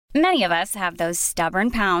Many of us have those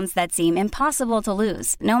stubborn pounds that seem impossible to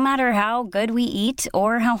lose, no matter how good we eat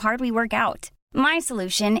or how hard we work out. My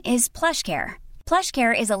solution is PlushCare.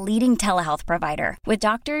 PlushCare is a leading telehealth provider with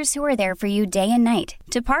doctors who are there for you day and night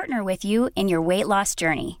to partner with you in your weight loss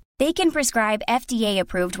journey. They can prescribe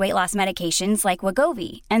FDA-approved weight loss medications like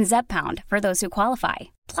Wegovy and Zepbound for those who qualify.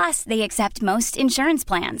 Plus, they accept most insurance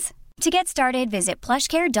plans. To get started, visit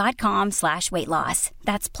plushcare.com/weightloss.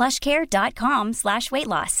 That's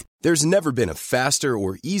plushcare.com/weightloss. There's never been a faster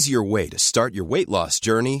or easier way to start your weight loss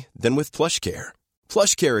journey than with PlushCare.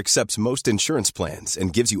 PlushCare accepts most insurance plans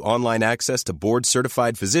and gives you online access to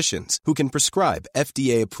board-certified physicians who can prescribe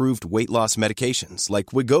FDA-approved weight loss medications like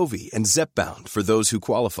Wegovy and Zepbound for those who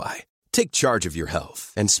qualify. Take charge of your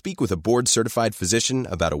health and speak with a board-certified physician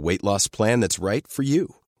about a weight loss plan that's right for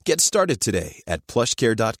you. Get started today at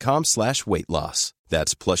plushcare.com/weightloss.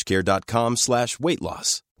 That's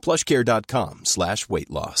plushcare.com/weightloss.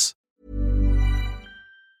 plushcare.com/weightloss.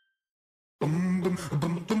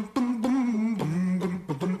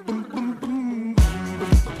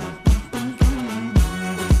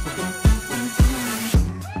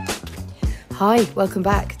 Hi, welcome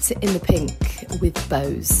back to In the Pink with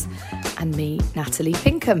Bose and me, Natalie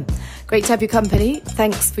Pinkham. Great to have your company.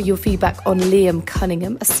 Thanks for your feedback on Liam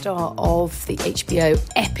Cunningham, a star of the HBO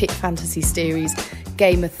epic fantasy series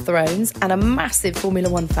Game of Thrones and a massive Formula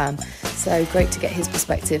One fan. So great to get his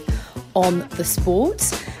perspective on the sport.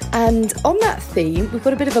 And on that theme, we've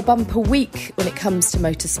got a bit of a bumper week when it comes to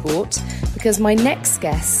motorsport because my next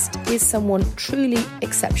guest is someone truly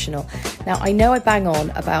exceptional. Now, I know I bang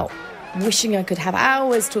on about wishing I could have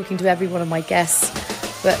hours talking to every one of my guests,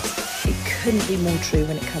 but it couldn't be more true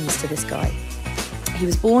when it comes to this guy. He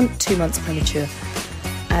was born 2 months premature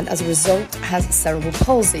and as a result has cerebral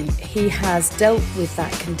palsy. He has dealt with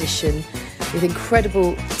that condition with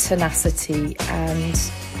incredible tenacity and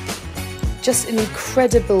just an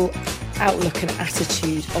incredible outlook and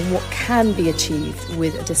attitude on what can be achieved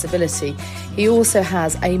with a disability. He also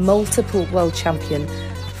has a multiple world champion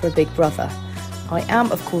for a big brother. I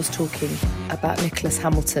am, of course, talking about Nicholas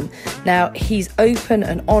Hamilton. Now, he's open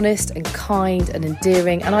and honest and kind and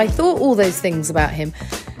endearing, and I thought all those things about him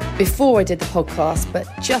before I did the podcast, but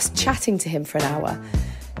just chatting to him for an hour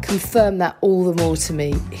confirmed that all the more to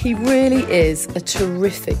me. He really is a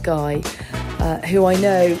terrific guy who I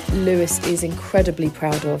know Lewis is incredibly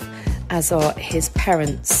proud of, as are his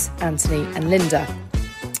parents, Anthony and Linda.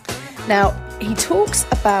 Now, he talks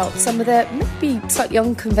about some of their maybe slightly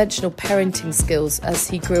unconventional parenting skills as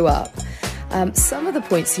he grew up. Some of the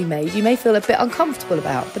points he made you may feel a bit uncomfortable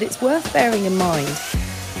about, but it's worth bearing in mind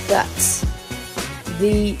that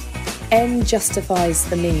the end justifies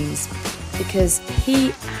the means because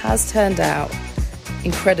he has turned out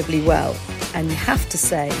incredibly well. And you have to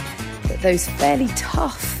say that those fairly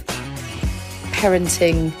tough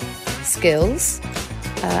parenting skills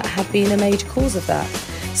have been a major cause of that.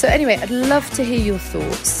 So anyway, I'd love to hear your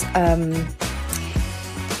thoughts.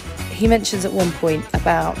 He mentions at one point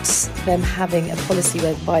about them having a policy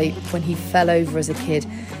whereby when he fell over as a kid,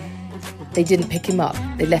 they didn't pick him up.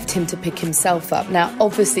 They left him to pick himself up. Now,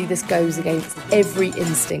 obviously, this goes against every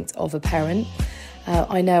instinct of a parent.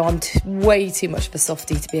 I know I'm way too much of a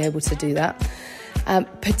softie to be able to do that,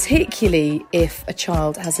 particularly if a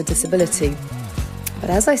child has a disability. But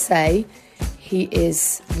as I say, he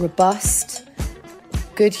is robust,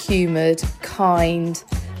 good-humoured, kind,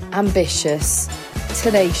 ambitious,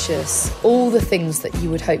 tenacious, all the things that you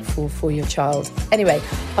would hope for your child. Anyway,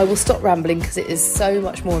 I will stop rambling because it is so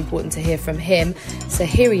much more important to hear from him. So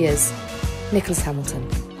here he is, Nicholas Hamilton.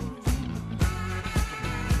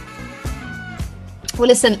 Well,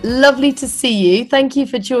 listen, lovely to see you. Thank you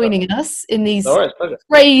for joining us in these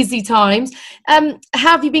crazy times. How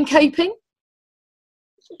have you been coping?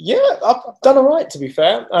 Yeah, I've done all right, to be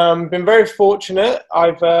fair. Been very fortunate.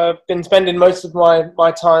 I've been spending most of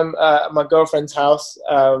my time at my girlfriend's house,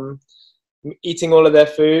 eating all of their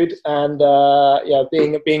food and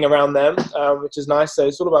being around them, which is nice. So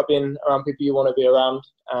it's all about being around people you want to be around.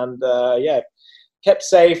 And kept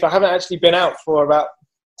safe. I haven't actually been out for about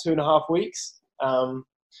 2.5 weeks. I'm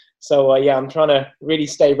trying to really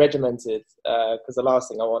stay regimented because the last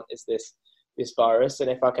thing I want is this virus. And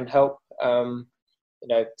if I can help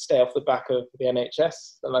stay off the back of the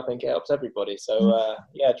NHS, then I think it helps everybody. So,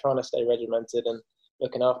 trying to stay regimented and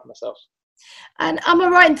looking after myself. And am I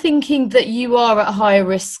right in thinking that you are at higher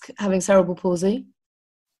risk having cerebral palsy?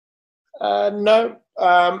 No,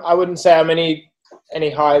 I wouldn't say I'm any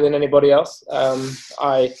higher than anybody else.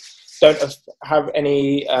 I don't have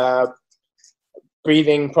any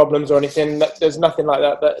breathing problems or anything. There's nothing like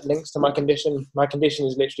that that links to my condition. My condition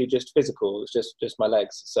is literally just physical. It's just my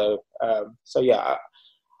legs. So yeah,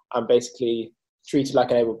 I'm basically treated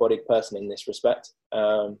like an able-bodied person in this respect.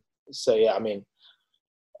 So yeah, I mean,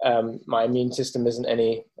 my immune system isn't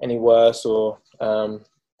any worse or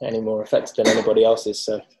any more affected than anybody else's.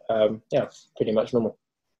 So yeah, pretty much normal.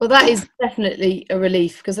 Well, that is definitely a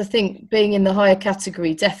relief, because I think being in the higher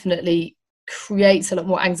category definitely creates a lot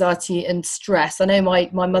more anxiety and stress. I know my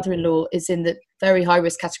mother-in-law is in the very high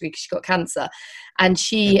risk category because she got cancer, and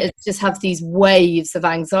she just has these waves of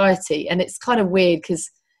anxiety, and it's kind of weird because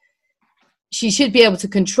she should be able to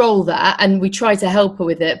control that, and we try to help her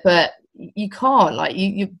with it, but you can't. Like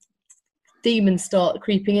you demons start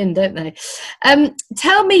creeping in, don't they?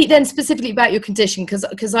 Tell me then specifically about your condition,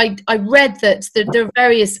 because I read that there are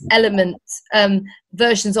various elements,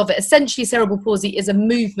 versions of it. Essentially, cerebral palsy is a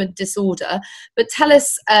movement disorder, but tell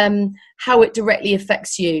us how it directly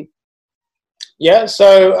affects you. Yeah,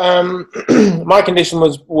 so my condition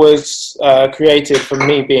was created from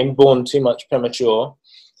me being born too much premature.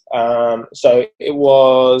 So it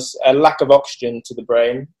was a lack of oxygen to the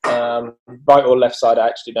brain, right or left side, I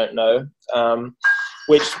actually don't know,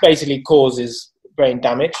 which basically causes brain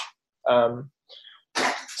damage.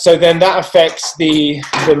 So then that affects the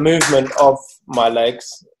movement of my legs.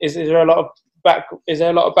 Is there a lot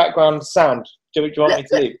of background sound? Do you want me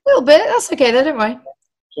to leave? A little bit. That's okay. Don't worry.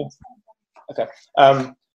 Sure. Okay.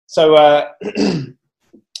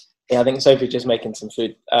 Yeah, I think Sophie's just making some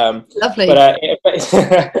food. Lovely. But,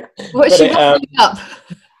 what is she rustling up?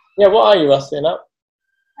 Yeah, what are you rustling up?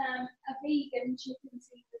 A vegan chicken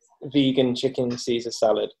Caesar salad. Vegan chicken Caesar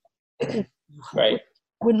salad. Great.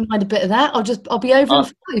 Wouldn't mind a bit of that. I'll be over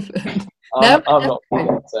in 5. No, I'm not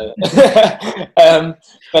vegan, so.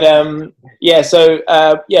 Yeah,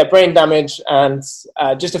 so yeah, brain damage and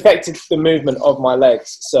just affected the movement of my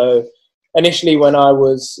legs. So initially, when I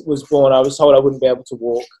was born, I was told I wouldn't be able to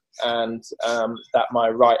walk, and that my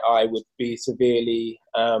right eye would be severely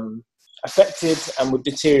affected and would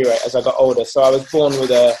deteriorate as I got older. So I was born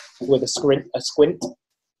with a squint,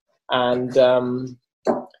 and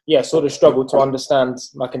yeah, sort of struggled to understand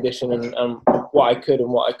my condition and what I could and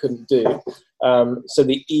what I couldn't do. So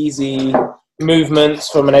the easy movements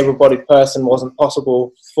from an able-bodied person wasn't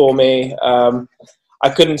possible for me. I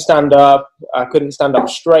couldn't stand up. I couldn't stand up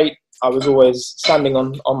straight. I was always standing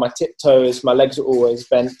on my tiptoes. My legs were always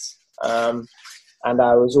bent. And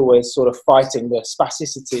I was always sort of fighting the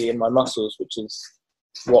spasticity in my muscles, which is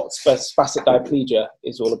what spastic diplegia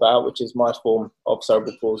is all about, which is my form of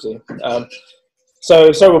cerebral palsy.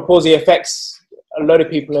 So cerebral palsy affects a load of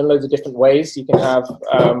people in loads of different ways. You can have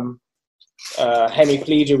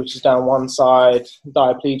hemiplegia, which is down one side,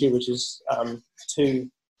 diplegia, which is two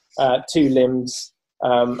limbs,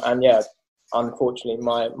 and yeah, unfortunately,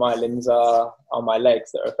 my limbs are my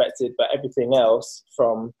legs that are affected, but everything else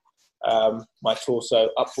from my torso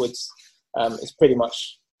upwards is pretty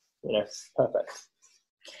much, perfect.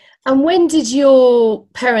 And when did your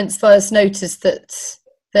parents first notice that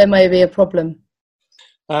there may be a problem?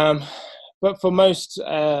 But for most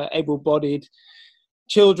able-bodied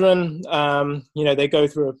children, they go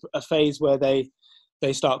through a phase where they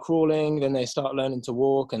start crawling, then they start learning to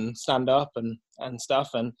walk and stand up and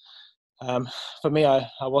stuff. And for me, I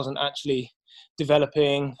wasn't actually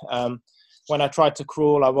developing. When I tried to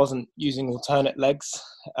crawl, I wasn't using alternate legs.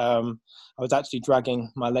 I was actually dragging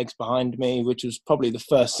my legs behind me, which was probably the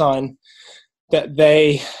first sign that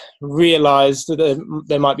they realized that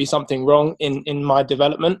there might be something wrong in my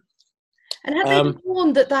development. And had they been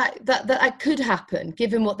warned that could happen,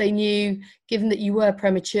 given what they knew, given that you were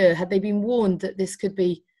premature? Had they been warned that this could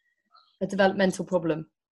be a developmental problem?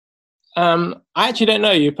 I actually don't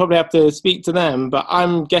know. You probably have to speak to them, but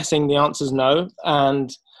I'm guessing the answer is no.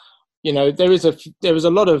 And there is a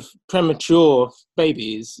lot of premature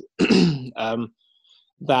babies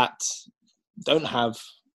that don't have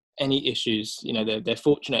any issues. They're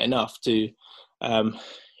fortunate enough to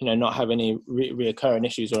not have any reoccurring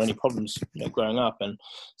issues or any problems growing up. And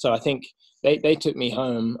so I think they took me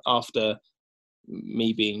home after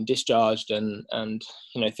me being discharged and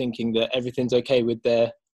thinking that everything's okay with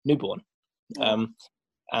their newborn.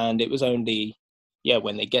 And it was only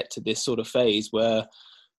when they get to this sort of phase where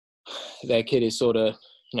their kid is sort of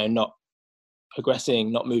not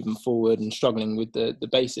progressing, not moving forward and struggling with the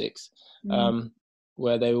basics,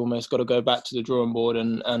 where they almost got to go back to the drawing board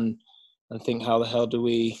and think, how the hell do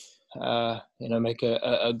we make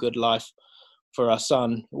a good life for our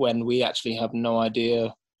son when we actually have no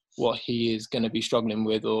idea what he is going to be struggling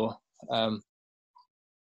with or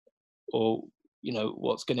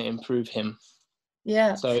what's going to improve him.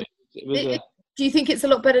 Yeah. So it was Do you think it's a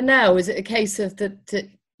lot better now? Is it a case of that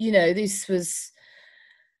you know, this was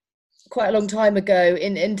quite a long time ago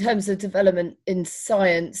in terms of development in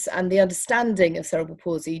science and the understanding of cerebral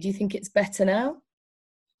palsy? Do you think it's better now?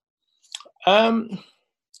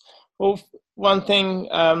 Well, one thing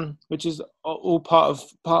which is all part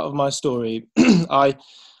of my story, I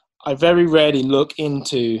very rarely look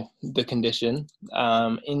into the condition,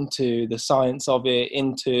 into the science of it,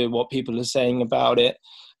 into what people are saying about it.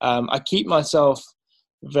 I keep myself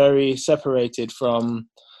very separated from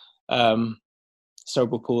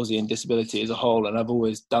cerebral palsy and disability as a whole, and I've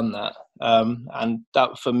always done that. And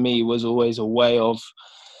that for me was always a way of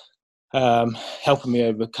helping me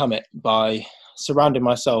overcome it by surrounding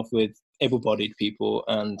myself with able-bodied people,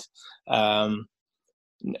 and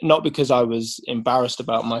not because I was embarrassed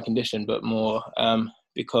about my condition, but more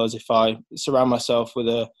because if I surround myself with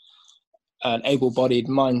an able-bodied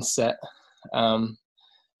mindset,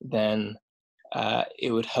 then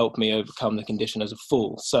it would help me overcome the condition as a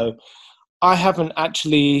full. So I haven't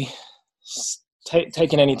actually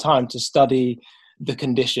taken any time to study the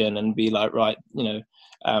condition and be like, right, you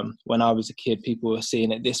know, when I was a kid, people were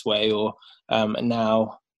seeing it this way, or and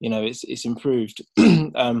now, you know, it's improved.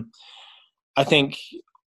 I think,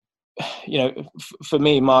 you know, for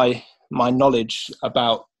me, my knowledge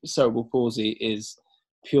about cerebral palsy is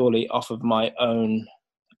purely off of my own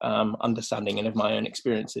understanding and of my own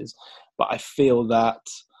experiences. But I feel that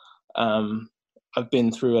I've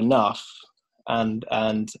been through enough and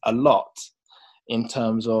a lot in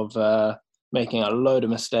terms of making a load of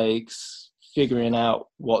mistakes, figuring out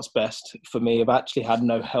what's best for me. I've actually had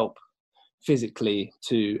no help physically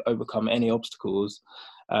to overcome any obstacles,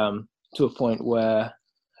 to a point where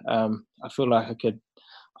I feel like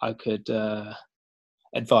I could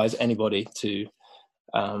advise anybody to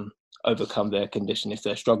overcome their condition if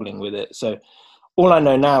they're struggling with it. So all I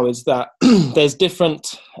know now is that there's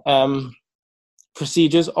different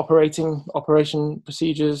procedures, operation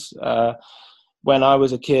procedures. When I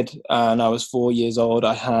was a kid and I was 4 years old,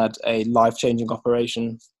 I had a life-changing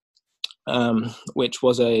operation, which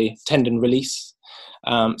was a tendon release.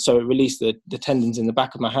 So it released the tendons in the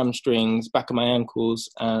back of my hamstrings, back of my ankles,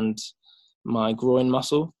 and my groin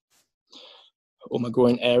muscle, or my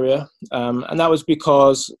groin area. And that was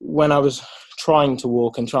because when I was trying to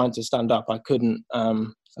walk and trying to stand up, I couldn't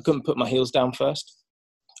put my heels down first.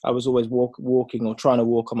 I was always walking or trying to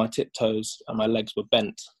walk on my tiptoes, and my legs were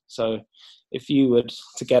bent. So if you were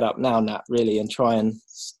to get up now, Nat, really, and try and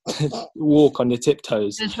walk on your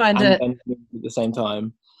tiptoes and at the same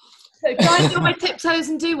time. So try and do my tiptoes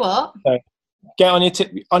and do what? So get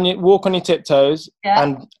walk on your tiptoes,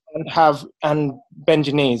 yeah, and bend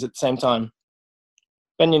your knees at the same time.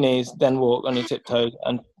 Bend your knees, then walk on your tiptoes,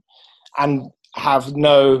 and have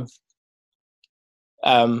no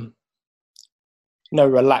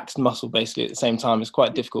relaxed muscle basically at the same time. It's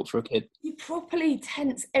quite difficult for a kid. You properly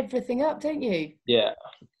tense everything up, don't you? Yeah.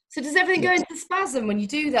 So does everything go into spasm when you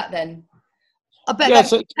do that then? I bet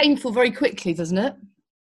that's painful very quickly, doesn't it?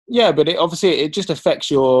 Yeah, but it just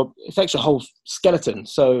affects your whole skeleton.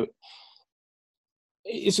 So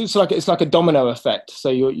it's like a domino effect. So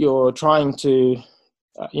you're trying to,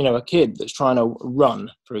 a kid that's trying to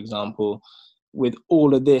run, for example, with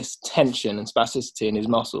all of this tension and spasticity in his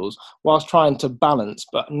muscles, whilst trying to balance,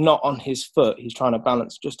 but not on his foot. He's trying to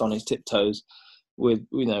balance just on his tiptoes with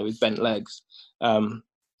bent legs.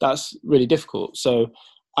 That's really difficult. So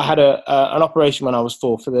I had an operation when I was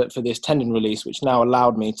 4 for this tendon release, which now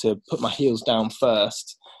allowed me to put my heels down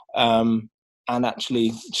first, and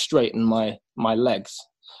actually straighten my legs.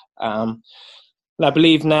 And I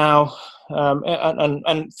believe now,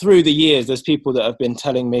 and through the years, there's people that have been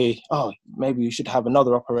telling me, oh, maybe you should have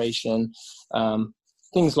another operation.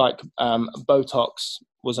 Things like Botox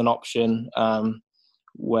was an option,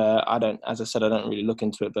 where I don't really look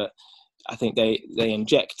into it, but I think they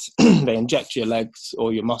inject they inject your legs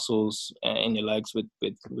or your muscles in your legs with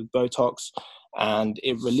Botox, and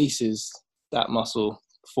it releases that muscle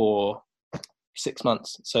for 6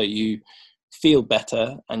 months. So you feel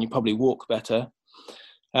better and you probably walk better.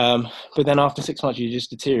 But then after 6 months, you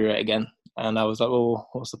just deteriorate again. And I was like, well,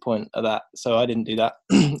 what's the point of that? So I didn't do that.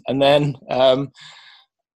 And then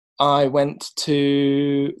I went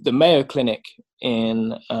to the Mayo Clinic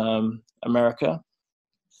in America.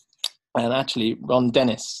 And actually, Ron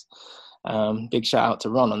Dennis, big shout out to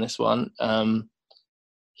Ron on this one.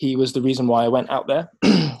 He was the reason why I went out there.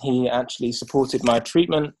 He actually supported my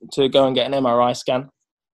treatment to go and get an MRI scan,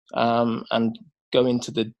 and go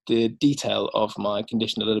into the detail of my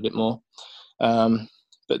condition a little bit more.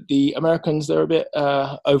 But the Americans, they're a bit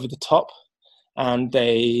over the top, and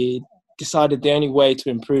they decided the only way to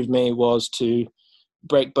improve me was to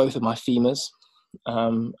break both of my femurs,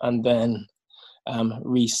 and then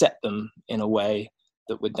reset them in a way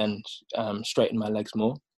that would then straighten my legs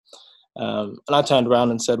more. And I turned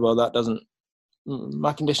around and said, well,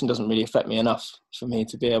 my condition doesn't really affect me enough for me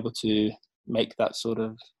to be able to make that sort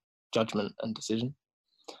of judgment and decision.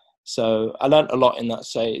 So I learned a lot in that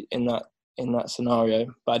scenario,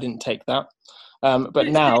 but I didn't take that. But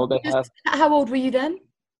now they have. How old were you then?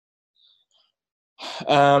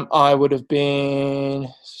 I would have been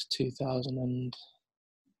 2000 and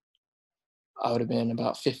I would have been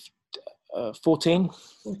about 14.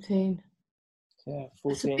 14. Yeah,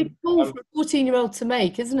 14. It's a big call for a 14-year-old to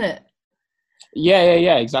make, isn't it?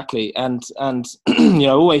 Yeah, exactly. And you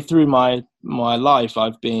know, all the way through my life,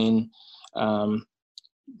 I've been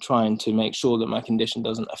trying to make sure that my condition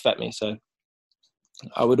doesn't affect me. So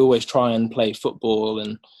I would always try and play football,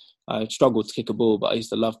 and I struggled to kick a ball, but I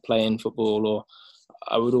used to love playing football, or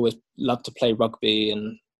I would always love to play rugby.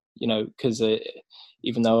 And, you know, because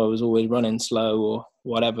even though I was always running slow or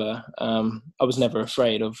whatever, I was never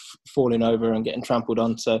afraid of falling over and getting trampled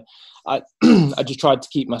on. So I just tried to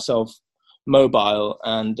keep myself mobile,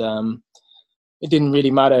 and it didn't really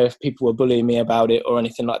matter if people were bullying me about it or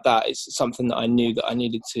anything like that. It's something that I knew that I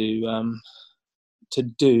needed to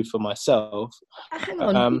do for myself. Hang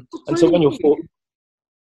on. And so when you're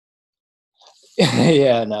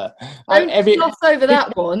yeah, no. Don't gloss over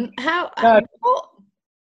that one. What?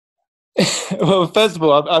 Well, first of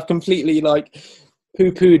all, I've completely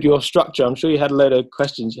poo-pooed your structure. I'm sure you had a load of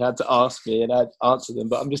questions you had to ask me, and I'd answer them,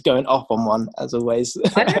 but I'm just going off on one as always.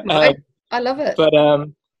 I love it. But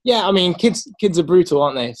yeah, I mean, kids are brutal,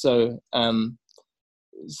 aren't they? So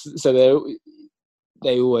so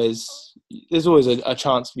there's always a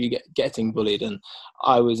chance of you getting bullied. And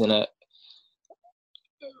I was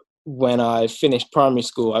when I finished primary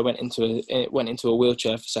school, I went into a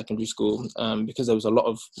wheelchair for secondary school, because there was a lot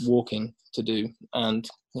of walking to do, and,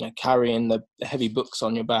 you know, carrying the heavy books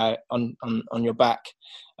on your back, on your back,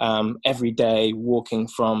 every day, walking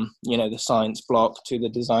from, you know, the science block to the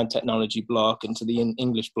design technology block and to the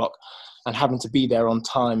English block, and having to be there on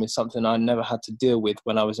time is something I never had to deal with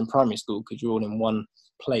when I was in primary school, because you're all in one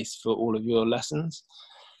place for all of your lessons.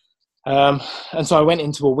 And so I went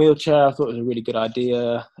into a wheelchair. I thought it was a really good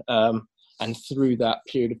idea. And through that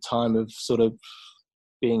period of time of sort of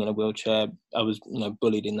being in a wheelchair, I was, you know,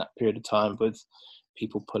 bullied in that period of time with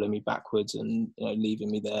people pulling me backwards and, you know, leaving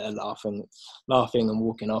me there laughing and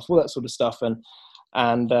walking off, all that sort of stuff. And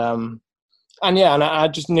I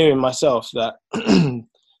just knew in myself that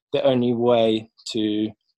the only way to,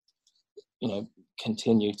 you know,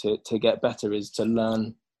 continue to get better is to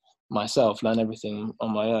learn everything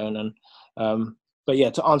on my own. And but yeah,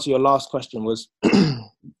 to answer your last question, was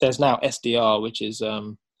there's now SDR, which is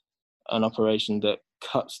an operation that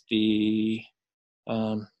cuts the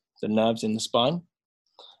nerves in the spine,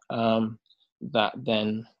 that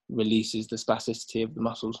then releases the spasticity of the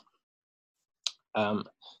muscles,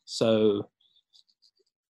 so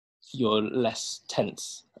you're less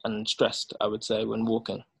tense and stressed, I would say, when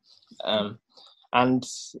walking. And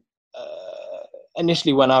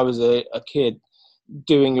initially, when I was a kid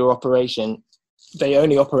doing your operation, they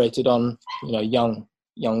only operated on, you know,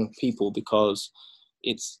 young people, because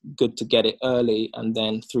it's good to get it early, and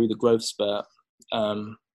then through the growth spurt,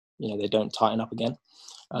 you know, they don't tighten up again.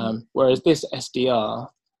 Whereas this SDR,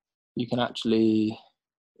 it can actually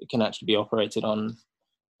be operated on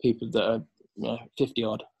people that are, you know, 50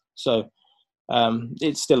 odd. So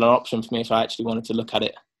it's still an option for me if I actually wanted to look at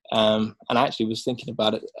it. And I actually was thinking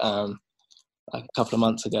about it like a couple of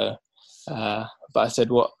months ago, but I said,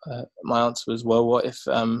 my answer was, well, what if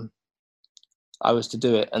I was to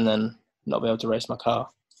do it and then not be able to race my car?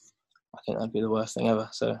 I think that'd be the worst thing ever.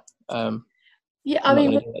 So yeah, I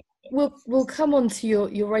mean, we'll come on to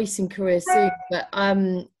your racing career soon, but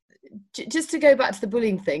just to go back to the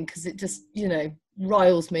bullying thing, because it just, you know,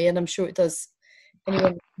 riles me, and I'm sure it does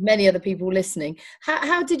many other people listening.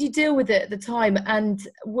 How did you deal with it at the time? And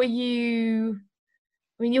were you,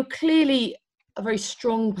 I mean, you're clearly a very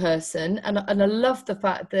strong person, and I love the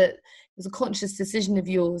fact that it was a conscious decision of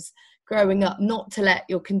yours growing up not to let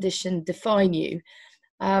your condition define you.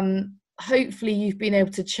 Hopefully you've been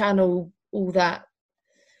able to channel all that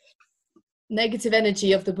negative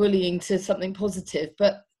energy of the bullying to something positive,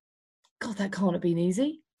 but God, that can't have been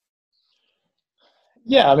easy.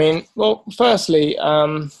 Yeah, I mean, well, firstly,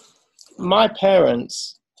 my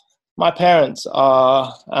parents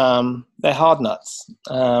are, they're hard nuts.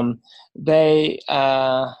 They,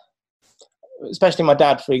 especially my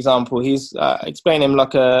dad, for example, he's explaining him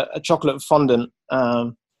like a chocolate fondant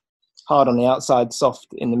hard on the outside, soft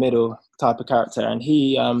in the middle type of character. And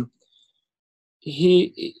he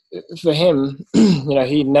for him,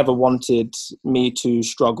 he never wanted me to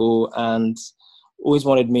struggle, and always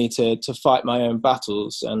wanted me to fight my own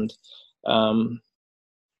battles. And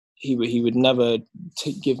he would never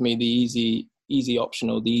give me the easy option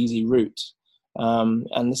or the easy route.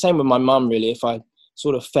 And the same with my mum, really. If I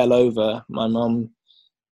sort of fell over, my mum,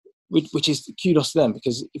 which is kudos to them,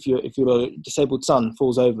 because if your disabled son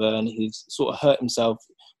falls over and he's sort of hurt himself,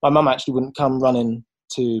 my mum actually wouldn't come running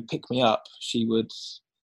to pick me up. She would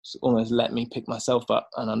almost let me pick myself up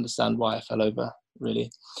and understand why I fell over,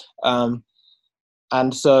 really.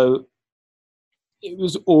 And so it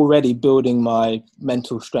was already building my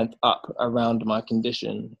mental strength up around my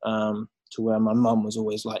condition, to where my mum was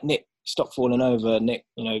always like, Nick, stop falling over. Nick,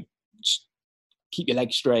 keep your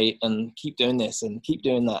legs straight and keep doing this and keep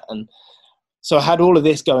doing that. And so I had all of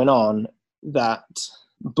this going on, that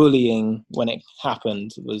bullying, when it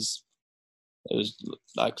happened, it was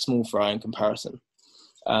like small fry in comparison.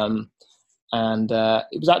 And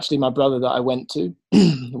it was actually my brother that I went to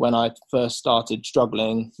when I first started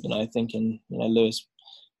struggling, thinking, Lewis,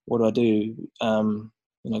 what do I do?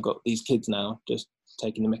 Got these kids now, just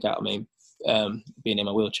taking the mick out of me, being in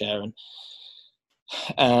my wheelchair.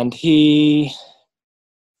 And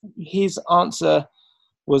his answer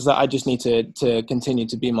was that I just need to continue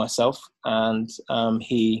to be myself. And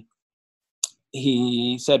he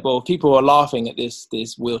said, well, if people are laughing at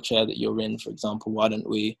this wheelchair that you're in, for example, why don't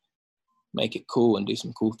we make it cool and do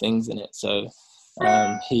some cool things in it? So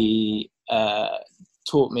he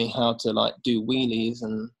taught me how to do wheelies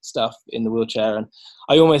and stuff in the wheelchair, and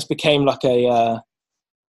I almost became like a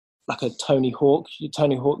Tony Hawk the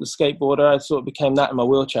skateboarder. I sort of became that in my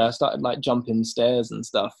wheelchair. I started jumping stairs and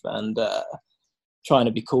stuff, and trying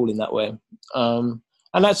to be cool in that way, and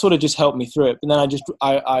that sort of just helped me through it. But then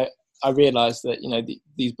I realized that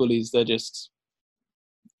these bullies, they're just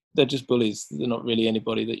bullies. They're not really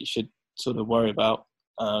anybody that you should sort of worry about,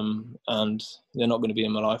 and they're not going to be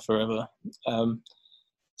in my life forever.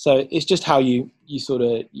 So it's just how you sort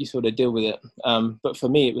of deal with it. But for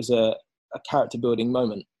me, it was a character building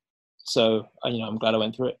moment. So I'm glad I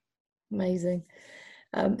went through it. Amazing.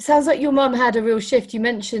 Sounds like your mum had a real shift. You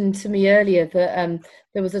mentioned to me earlier that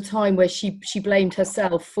there was a time where she blamed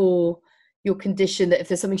herself for your condition, that if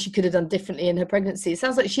there's something she could have done differently in her pregnancy. It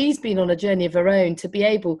sounds like she's been on a journey of her own to be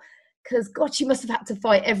able, because God, she must have had to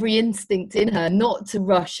fight every instinct in her not to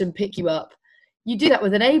rush and pick you up. You do that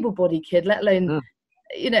with an able-bodied kid, let alone,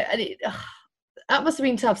 and that must have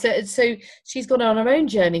been tough. So she's gone on her own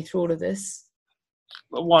journey through all of this.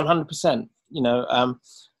 100%.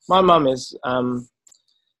 My mum is,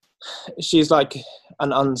 she's like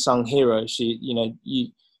an unsung hero. She, you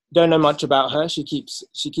don't know much about her. She keeps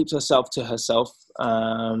herself to herself,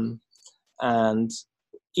 and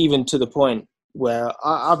even to the point where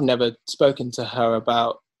I've never spoken to her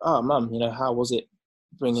about, oh, Mum, how was it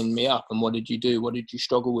bringing me up, and what did you do? What did you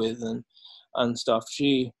struggle with, and stuff.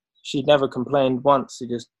 She never complained once. She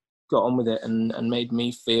just got on with it and made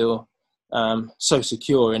me feel so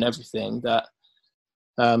secure in everything that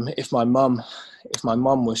if my mum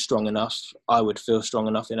was strong enough, I would feel strong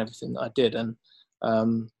enough in everything that I did. And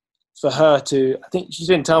for her to, I think she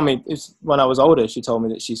didn't tell me, when I was older, she told me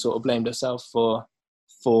that she sort of blamed herself for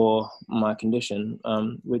my condition,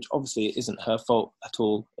 which obviously isn't her fault at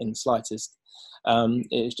all in the slightest.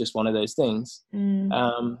 It's just one of those things.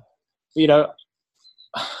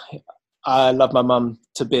 I love my mum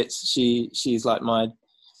to bits. She's like my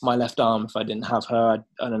left arm. If I didn't have her,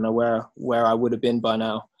 I don't know where I would have been by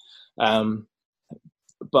now.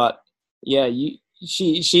 But yeah,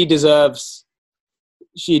 she deserves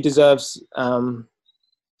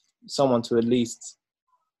someone to at least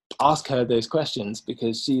ask her those questions,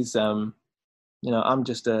 because she's I'm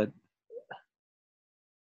just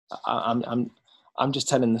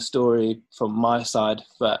telling the story from my side.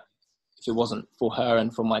 But if it wasn't for her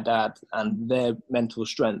and for my dad and their mental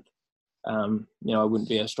strength, I wouldn't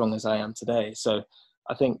be as strong as I am today. So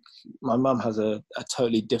I think my mum has a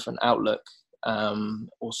totally different outlook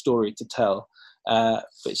or story to tell,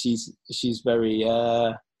 but she's very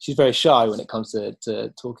shy when it comes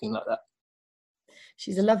to talking like that.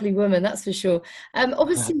 She's a lovely woman, that's for sure.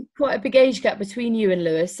 Obviously, quite a big age gap between you and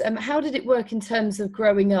Lewis. How did it work in terms of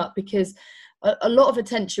growing up? Because a lot of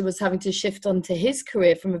attention was having to shift onto his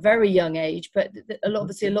career from a very young age, but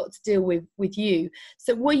obviously a lot to deal with you.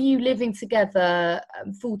 So were you living together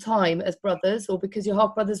full time as brothers, or because you're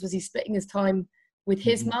half brothers, was he splitting his time with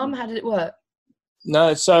his mum? How did it work?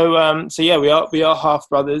 No, so yeah, we are half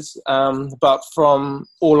brothers. But from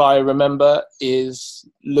all I remember is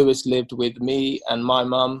Lewis lived with me and my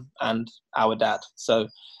mum and our dad. So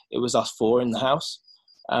it was us four in the house,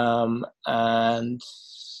 and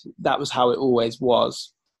that was how it always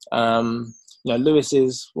was. Lewis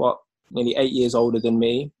is nearly 8 years older than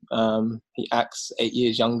me. He acts 8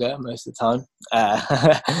 years younger most of the time.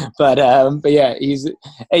 But yeah, he's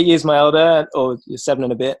 8 years my elder, or 7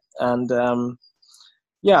 and a bit, and.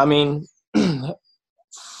 Yeah, I mean,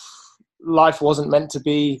 life wasn't meant to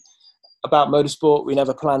be about motorsport. We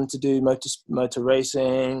never planned to do motor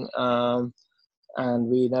racing, and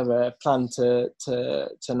we never planned to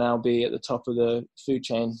now be at the top of the food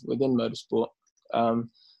chain within motorsport.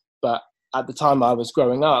 But at the time I was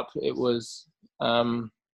growing up, it was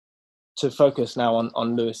to focus now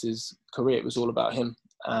on Lewis's career. It was all about him,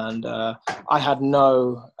 and I had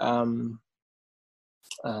no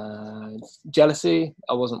jealousy.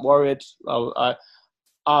 I wasn't worried. I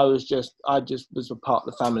just was a part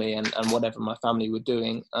of the family, and whatever my family were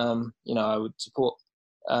doing, I would support.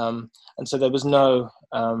 And so there was no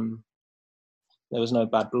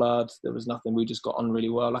bad blood. There was nothing. We just got on really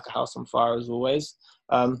well, like a house on fire as always.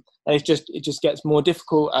 And it just gets more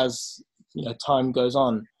difficult as time goes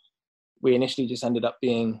on. We initially just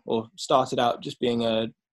started out just being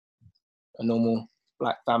a normal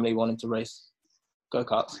black family wanting to race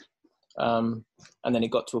go-karts, and then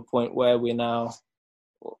it got to a point where we're now,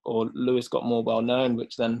 or Lewis got more well known,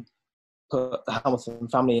 which then put the Hamilton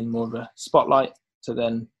family in more of a spotlight. So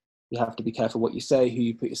then you have to be careful what you say, who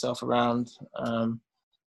you put yourself around,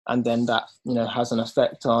 and then that has an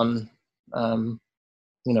effect on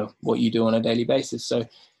what you do on a daily basis. So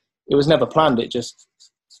it was never planned. It just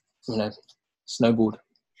snowballed.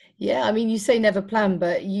 Yeah, I mean, you say never planned,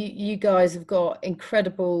 but you guys have got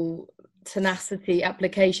incredible tenacity,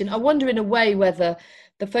 application. I wonder in a way whether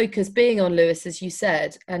the focus being on Lewis, as you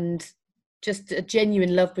said, and just a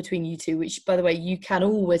genuine love between you two, which by the way you can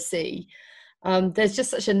always see, there's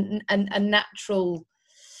just such a natural,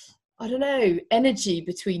 I don't know, energy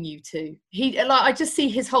between you two. I just see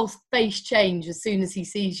his whole face change as soon as he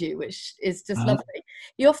sees you, which is just lovely.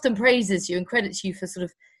 He often praises you and credits you for sort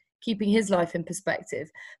of keeping his life in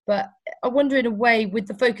perspective. But I wonder in a way, with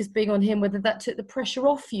the focus being on him, whether that took the pressure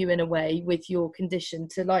off you in a way with your condition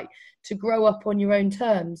to grow up on your own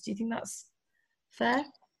terms. Do you think that's fair?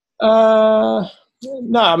 No,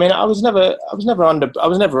 I mean, I was never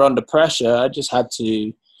under pressure. I just had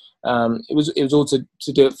to, it was all to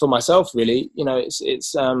do it for myself, really.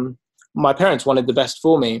 It's my parents wanted the best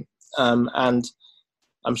for me. And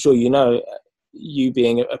I'm sure you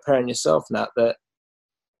being a parent yourself, Nat, that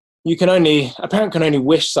a parent can only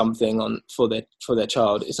wish something for their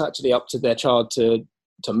child. It's actually up to their child to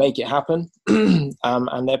make it happen.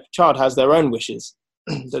 And their child has their own wishes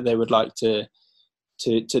that they would like to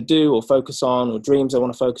do or focus on, or dreams they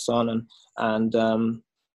want to focus on. And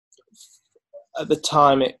at the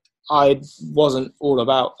time, I wasn't all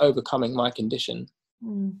about overcoming my condition.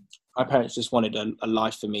 My parents just wanted a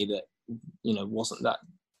life for me that, wasn't that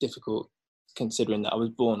difficult, considering that I was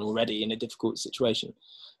born already in a difficult situation.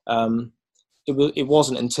 It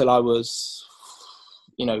wasn't until I was,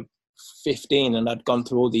 15, and I'd gone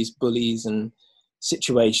through all these bullies and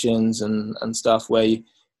situations and stuff where,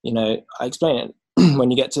 I explain it.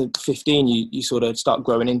 When you get to 15, you sort of start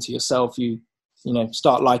growing into yourself. You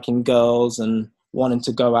start liking girls and wanting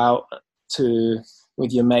to go out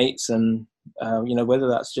with your mates, and whether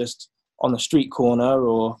that's just on the street corner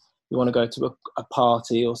or you want to go to a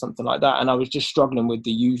party or something like that. And I was just struggling with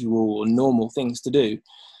the usual or normal things to do.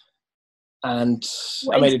 And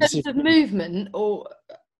I made a decision. In terms of movement, or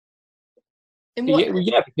in what?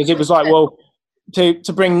 Yeah, because it was like, well,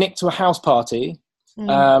 to bring Nick to a house party,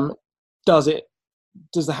 does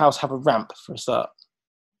the house have a ramp for a start?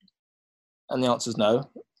 And the answer is no.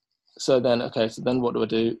 So then what do I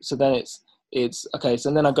do? So then it's okay.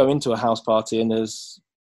 So then I go into a house party and there's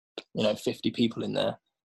 50 people in there.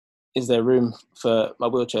 Is there room for my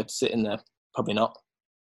wheelchair to sit in there? Probably not.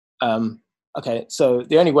 Okay, so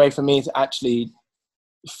the only way for me to actually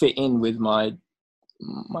fit in with my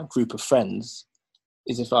group of friends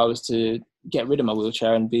is if I was to get rid of my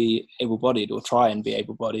wheelchair and be able-bodied, or try and be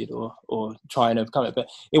able-bodied, or try and overcome it. But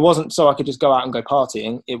it wasn't so I could just go out and go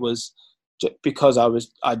partying. It was just because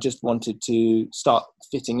I just wanted to start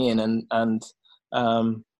fitting in and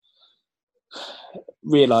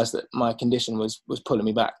realised that my condition was pulling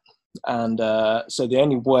me back. And so the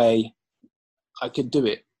only way I could do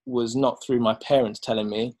it was not through my parents telling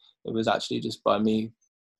me. It was actually just by me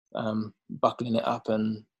buckling it up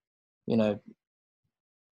and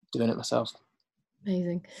doing it myself.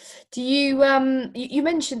 Amazing. Do you you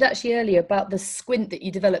mentioned actually earlier about the squint that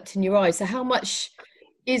you developed in your eye. So how much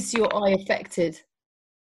is your eye affected?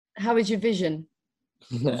 How is your vision?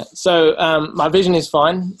 Yeah. So my vision is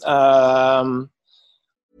fine.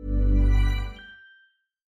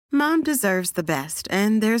 Mom deserves the best,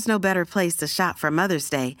 and there's no better place to shop for Mother's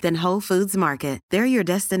Day than Whole Foods Market. They're your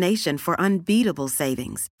destination for unbeatable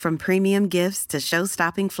savings, from premium gifts to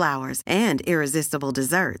show-stopping flowers and irresistible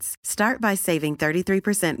desserts. Start by saving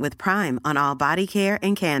 33% with Prime on all body care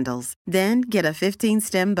and candles. Then get a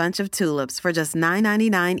 15-stem bunch of tulips for just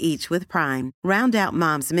 $9.99 each with Prime. Round out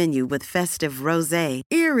Mom's menu with festive rosé,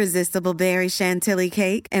 irresistible berry chantilly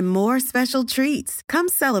cake, and more special treats. Come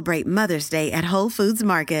celebrate Mother's Day at Whole Foods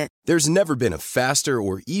Market. There's never been a faster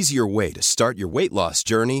or easier way to start your weight loss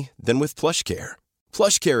journey than with PlushCare.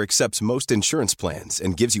 PlushCare accepts most insurance plans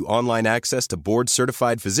and gives you online access to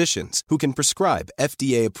board-certified physicians who can prescribe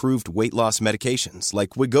FDA-approved weight loss medications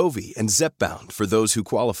like Wegovy and Zepbound for those who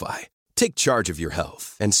qualify. Take charge of your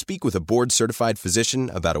health and speak with a board-certified physician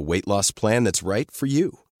about a weight loss plan that's right for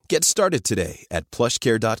you. Get started today at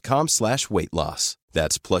plushcare.com/weight-loss.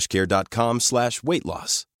 That's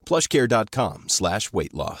plushcare.com/weight-loss.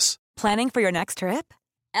 plushcare.com/weight-loss. Planning for your next trip?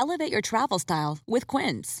 Elevate your travel style with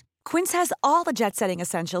Quince. Quince has all the jet-setting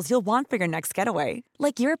essentials you'll want for your next getaway,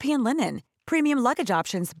 like European linen, premium luggage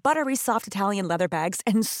options, buttery soft Italian leather bags,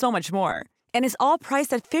 and so much more. And is all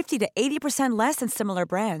priced at 50 to 80% less than similar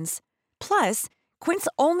brands. Plus, Quince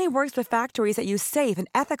only works with factories that use safe and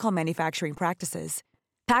ethical manufacturing practices.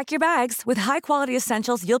 Pack your bags with high-quality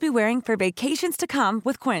essentials you'll be wearing for vacations to come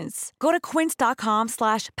with Quince. Go to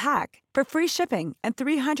quince.com/pack for free shipping and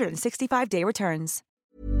 365-day returns.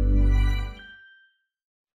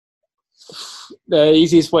 The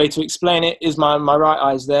easiest way to explain it is my right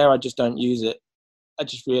eye's there. I just don't use it. I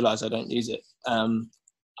just realised I don't use it.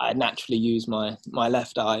 I naturally use my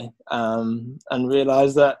left eye, and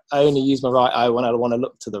realise that I only use my right eye when I want to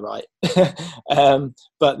look to the right.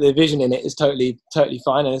 But the vision in it is totally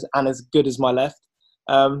fine and as good as my left.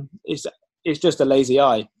 It's just a lazy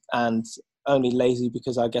eye, and only lazy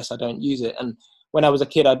because I guess I don't use it. And when I was a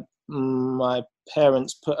kid, my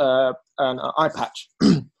parents put an eye patch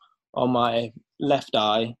on my left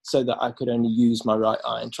eye so that I could only use my right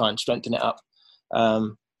eye and try and strengthen it up.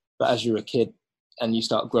 But as you're a kid and you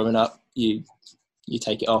start growing up, you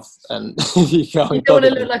take it off, and you don't want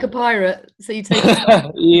to look like a pirate, so you take it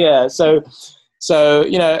off. Yeah, so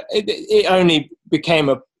it only became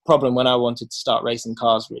a problem when I wanted to start racing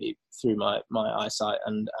cars, really, through my eyesight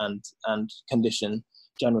and condition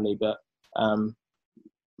generally. But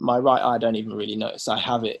my right eye, I don't even really notice I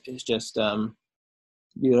have it. It's just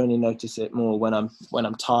you only notice it more when I'm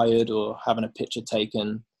tired or having a picture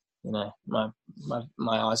taken. My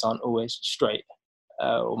eyes aren't always straight,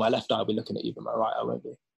 or my left eye will be looking at you, but my right eye won't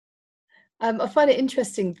be. I find it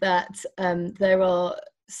interesting that there are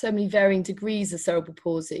so many varying degrees of cerebral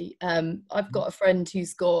palsy. I've got a friend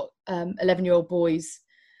who's got 11-year-old boys,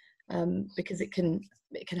 because it can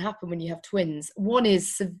happen when you have twins. One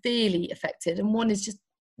is severely affected, and one is just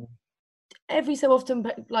every so often,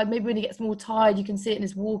 like maybe when he gets more tired, you can see it in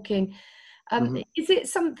his walking. Is it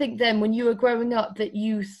something then when you were growing up that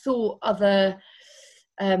you thought other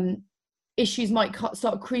issues might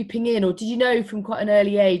start creeping in, or did you know from quite an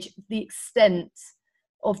early age the extent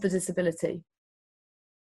of the disability?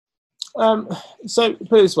 So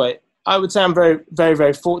put it this way, I would say I'm very, very,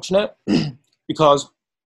 very fortunate because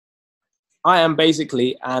I am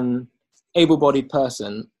basically an able-bodied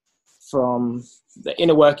person from the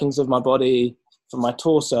inner workings of my body, from my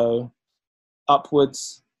torso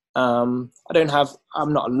upwards. I'm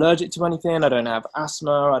not allergic to anything. I don't have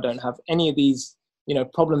asthma. I don't have any of these,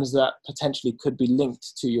 problems that potentially could be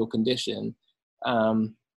linked to your condition.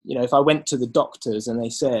 If I went to the doctors and they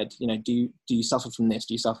said, do you suffer from this?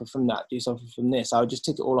 Do you suffer from that? Do you suffer from this? I would just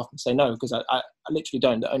tick it all off and say no, because I literally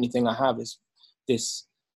don't. The only thing I have is this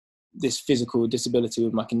physical disability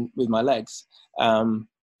with my legs,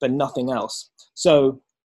 but nothing else. So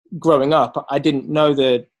growing up, I didn't know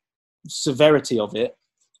the severity of it,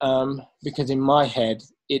 because in my head,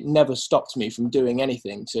 it never stopped me from doing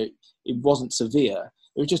anything. So it wasn't severe.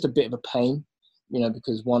 It was just a bit of a pain,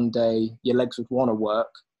 because one day your legs would want to work,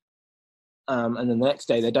 and then the next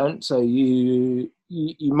day they don't. So you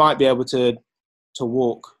might be able to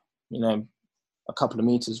walk, a couple of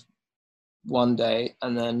meters one day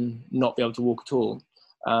and then not be able to walk at all.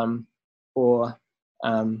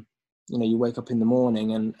 You wake up in the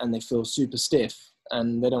morning and they feel super stiff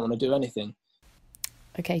and they don't want to do anything.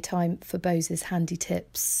 Okay, time for Bose's handy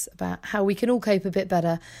tips about how we can all cope a bit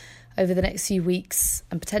better over the next few weeks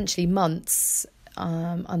and potentially months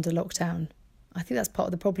under lockdown. I think that's part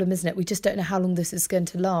of the problem, isn't it? We just don't know how long this is going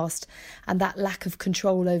to last. And that lack of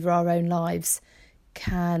control over our own lives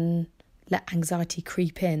can let anxiety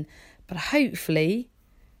creep in. But hopefully,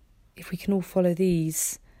 if we can all follow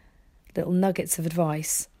these little nuggets of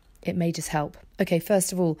advice, it may just help. Okay,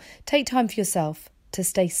 first of all, take time for yourself to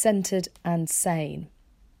stay centred and sane.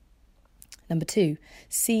 Number 2,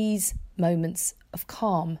 seize moments of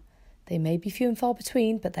calm. They may be few and far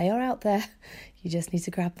between, but they are out there. You just need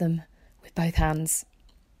to grab them with both hands.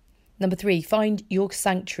 Number 3, find your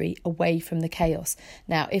sanctuary away from the chaos.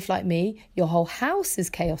 Now, if like me, your whole house is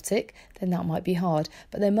chaotic, then that might be hard.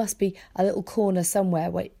 But there must be a little corner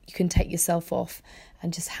somewhere where you can take yourself off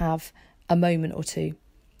and just have a moment or two.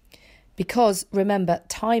 Because remember,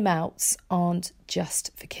 timeouts aren't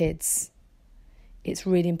just for kids. It's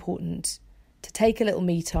really important to take a little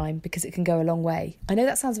me time because it can go a long way. I know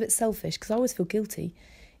that sounds a bit selfish because I always feel guilty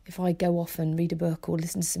if I go off and read a book or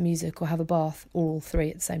listen to some music or have a bath, or all three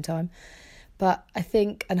at the same time. But I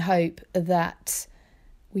think and hope that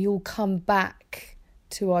we all come back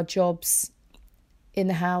to our jobs in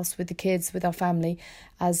the house with the kids, with our family,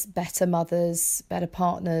 as better mothers, better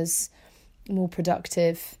partners, more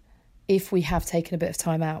productive, if we have taken a bit of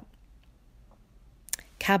time out.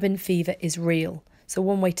 Cabin fever is real. So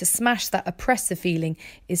one way to smash that oppressive feeling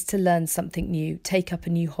is to learn something new. Take up a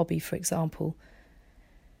new hobby, for example.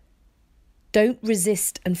 Don't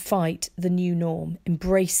resist and fight the new norm.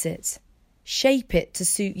 Embrace it. Shape it to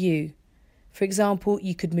suit you. For example,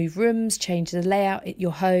 you could move rooms, change the layout at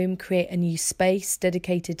your home, create a new space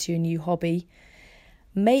dedicated to your new hobby.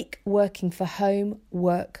 Make working for home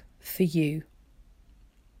work for you.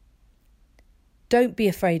 Don't be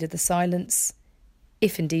afraid of the silence,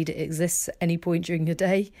 if indeed it exists at any point during your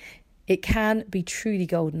day. It can be truly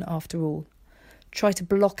golden after all. Try to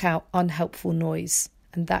block out unhelpful noise,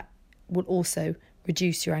 and that will also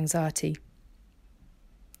reduce your anxiety.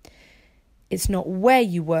 It's not where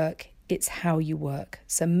you work, it's how you work.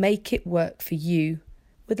 So make it work for you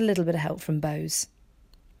with a little bit of help from Bose.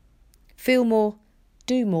 Feel more,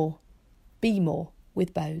 do more, be more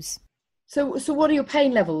with Bose. So what are your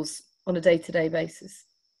pain levels on a day-to-day basis?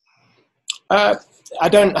 I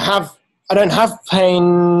don't have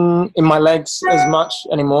pain in my legs as much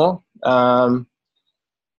anymore. And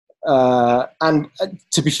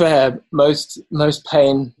to be fair, most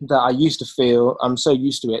pain that I used to feel, I'm so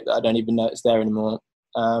used to it that I don't even know it's there anymore.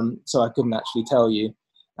 So I couldn't actually tell you.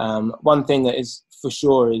 One thing that is for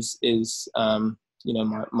sure is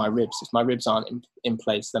my ribs. If my ribs aren't in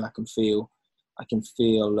place, then I can feel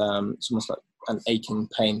it's almost like an aching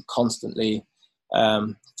pain constantly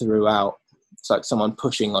throughout. It's like someone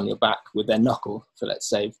pushing on your back with their knuckle, for let's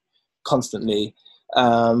say, constantly.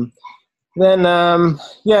 My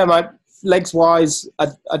legs wise,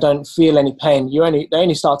 I don't feel any pain. They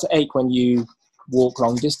only start to ache when you walk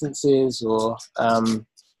long distances or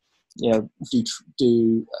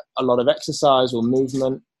do a lot of exercise or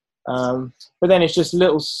movement. But then it's just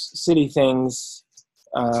little silly things,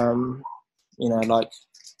 like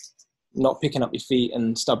not picking up your feet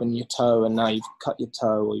and stubbing your toe, and now you've cut your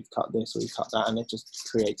toe, or you've cut this, or you've cut that, and it just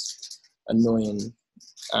creates annoying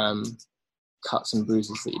cuts and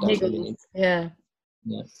bruises that you don't really need. Yeah.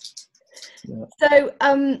 So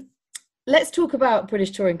let's talk about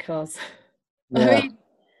British touring cars. Yeah. I mean,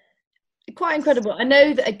 quite incredible. I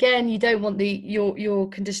know that, again, you don't want your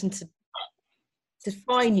condition to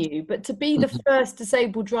define you, but to be the first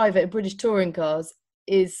disabled driver in British touring cars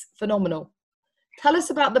is phenomenal. Tell us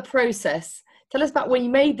about the process. Tell us about when you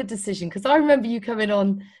made the decision, because I remember you coming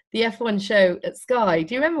on the F1 show at Sky.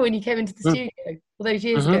 Do you remember when you came into the studio all those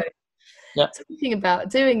years ago? Yeah. Talking about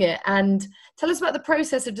doing it, and tell us about the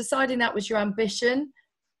process of deciding that was your ambition,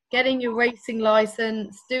 getting your racing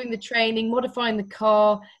license, doing the training, modifying the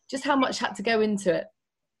car, just how much had to go into it?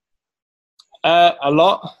 A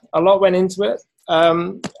lot went into it.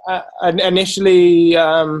 Initially,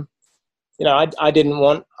 I didn't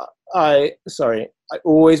want. I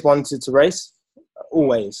always wanted to race.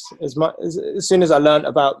 Always, as soon as I learned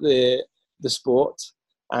about the sport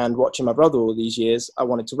and watching my brother all these years, I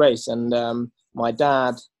wanted to race. And my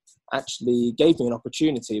dad actually gave me an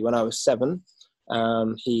opportunity when I was 7.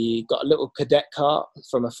 He got a little cadet car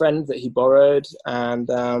from a friend that he borrowed, and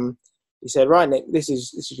he said, "Right, Nick, this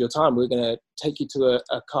is your time. We're going to take you to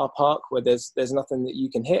a car park where there's nothing that you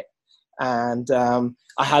can hit." And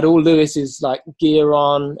I had all Lewis's gear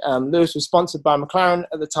on. Lewis was sponsored by McLaren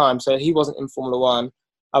at the time, so he wasn't in Formula One.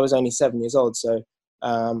 I was only 7 years old, so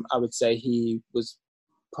I would say he was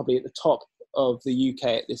probably at the top of the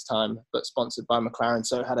UK at this time, but sponsored by McLaren.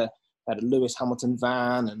 So it had a Lewis Hamilton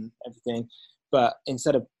van and everything. But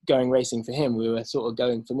instead of going racing for him, we were sort of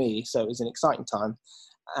going for me. So it was an exciting time.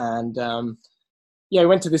 And we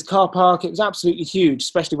went to this car park. It was absolutely huge,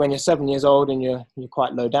 especially when you're 7 years old and you're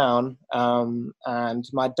quite low down. And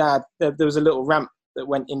my dad, there was a little ramp that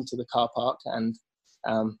went into the car park, and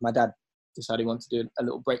my dad decided he wanted to do a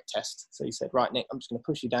little brake test. So he said, right, Nick, I'm just going to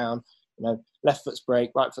push you down, left foot's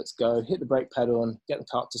brake, right foot's go, hit the brake pedal and get the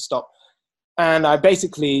car to stop. And I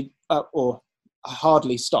basically, I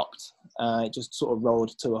hardly stopped. It just sort of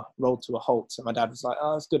rolled to a halt. So my dad was like,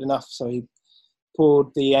 oh, that's good enough. So he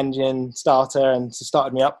pulled the engine starter and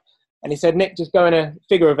started me up. And he said, Nick, just go in a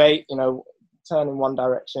figure of 8, turn in one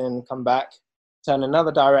direction, come back, turn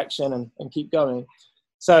another direction and keep going.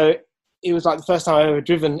 So it was like the first time I've ever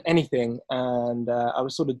driven anything, and I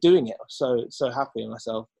was sort of doing it. So happy with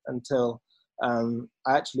myself until I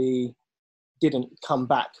actually didn't come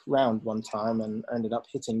back round one time and ended up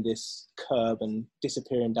hitting this curb and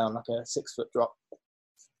disappearing down like a 6-foot drop.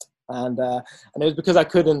 And it was because I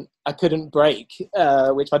couldn't brake,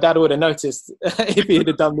 which my dad would have noticed if he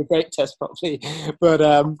had done the brake test properly. But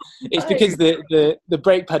it's because the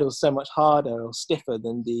brake pedal is so much harder or stiffer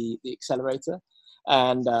than the accelerator.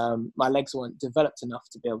 And my legs weren't developed enough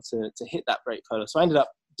to be able to hit that brake pedal. So I ended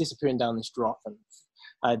up disappearing down this drop, and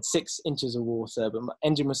I had 6 inches of water, but my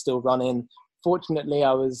engine was still running. Fortunately,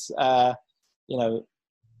 I was,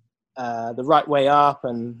 the right way up,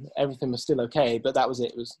 and everything was still okay. But that was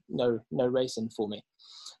it. It was no racing for me.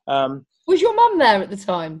 Was your mum there at the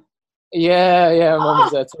time? Yeah, mum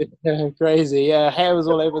was there too. Crazy. Yeah, hair was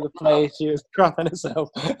all over the place. She was crapping herself.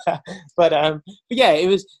 but yeah, it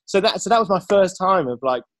was. So that was my first time of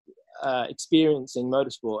experiencing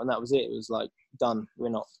motorsport, and that was it. It was like, done. We're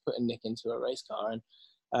not putting Nick into a race car,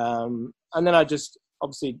 and then I just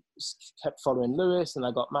obviously kept following Lewis, and I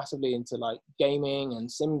got massively into gaming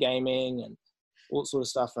and sim gaming and all sort of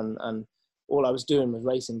stuff, and all I was doing was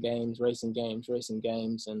racing games,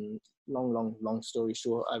 and long story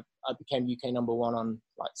short, I became UK number 1 on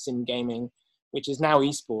sim gaming, which is now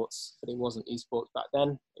esports, but it wasn't esports back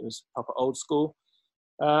then. It was proper old school.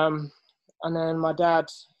 And then my dad,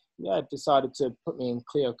 decided to put me in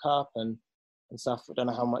Clio Cup and stuff. I don't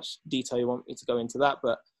know how much detail you want me to go into that,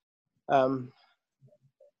 but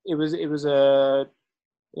it was I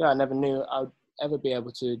never knew I would ever be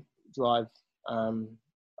able to drive a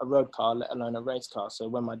road car, let alone a race car. So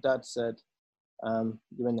when my dad said,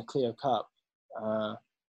 you're in the Clio Cup,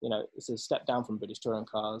 it's a step down from British touring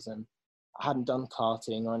cars, and I hadn't done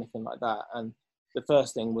karting or anything like that. And the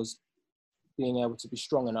first thing was being able to be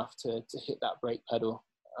strong enough to hit that brake pedal,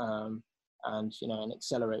 and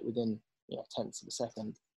accelerate within tenths of a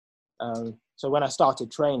second. So when I started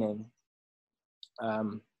training,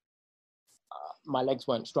 my legs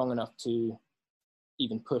weren't strong enough to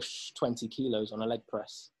even push 20 kilos on a leg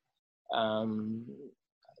press.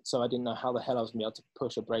 So I didn't know how the hell I was going to be able to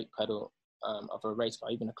push a brake pedal of a race car,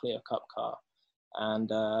 even a Clio Cup car. And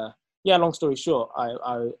long story short,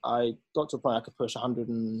 I got to a point I could push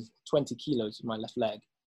 120 kilos with my left leg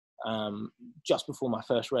just before my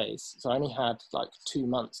first race. So I only had 2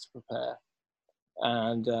 months to prepare.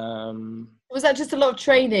 And was that just a lot of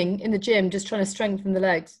training in the gym, just trying to strengthen the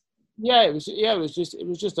legs? Yeah, it was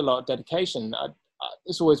just a lot of dedication.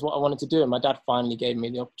 It's always what I wanted to do, and my dad finally gave me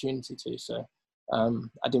the opportunity to. So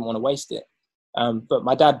I didn't want to waste it. But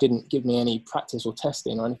my dad didn't give me any practice or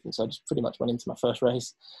testing or anything, so I just pretty much went into my first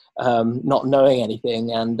race, not knowing anything.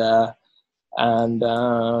 To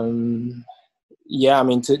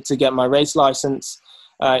get my race license,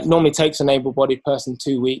 it normally takes an able-bodied person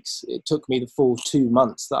 2 weeks. It took me the full 2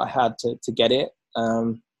 months that I had to get it.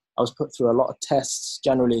 I was put through a lot of tests,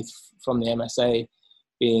 generally from the MSA,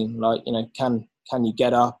 being can you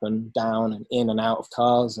get up and down and in and out of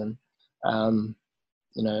cars, and are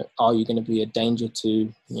you going to be a danger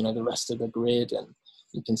to the rest of the grid, and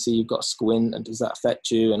you can see you've got a squint, and does that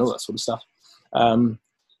affect you, and all that sort of stuff. And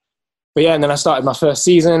then I started my first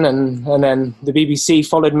season, and then the BBC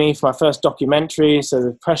followed me for my first documentary, so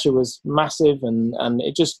the pressure was massive, and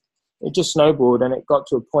it just snowballed, and it got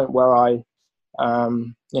to a point where I a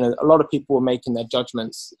lot of people were making their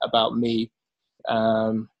judgments about me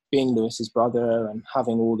being Lewis's brother and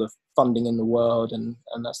having all the funding in the world, and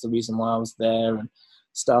that's the reason why I was there and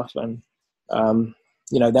stuff. And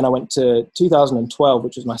then I went to 2012,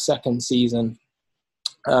 which was my second season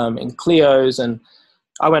in Clios, and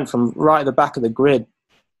I went from right at the back of the grid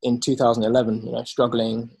in 2011,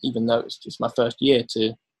 struggling, even though it was just my first year,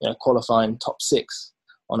 to qualifying top 6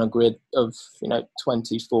 on a grid of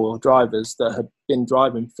 24 drivers that had been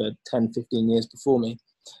driving for 10, 15 years before me.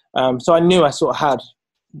 So I knew I sort of had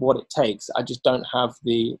what it takes. I just don't have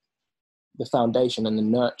the the foundation and the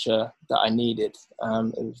nurture that I needed.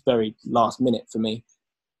 It was very last minute for me,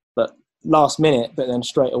 but then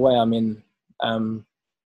straight away I'm in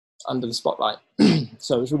under the spotlight.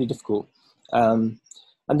 So it was really difficult. And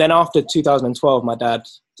then after 2012, my dad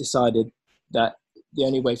decided that the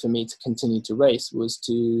only way for me to continue to race was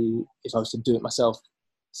if I was to do it myself.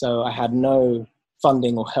 So I had no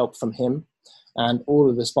funding or help from him, and all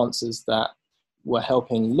of the sponsors that were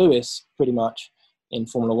helping Lewis pretty much in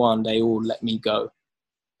Formula One, they all let me go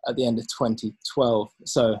at the end of 2012.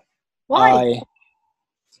 So why?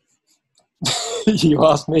 You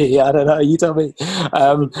asked me, I don't know, you tell me. Did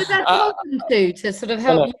that told them to sort of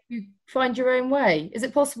help you find your own way? Is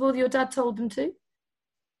it possible that your dad told them to?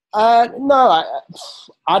 No,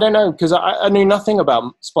 I don't know, because I knew nothing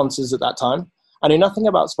about sponsors at that time. I knew nothing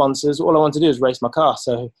about sponsors. All I wanted to do was race my car.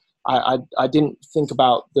 So I didn't think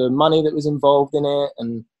about the money that was involved in it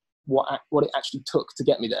and what it actually took to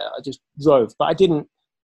get me there. I just drove, but I didn't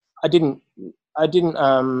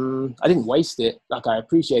waste it. Like, I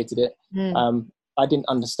appreciated it. I didn't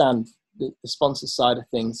understand the sponsor side of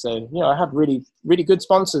things. So, I had really, really good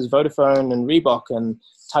sponsors, Vodafone and Reebok and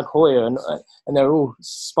Tag Heuer, and they're all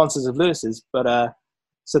sponsors of Lewis's. But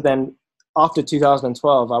so then after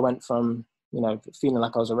 2012, I went from, feeling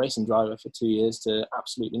like I was a racing driver for 2 years to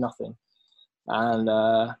absolutely nothing. And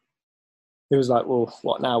it was like, well,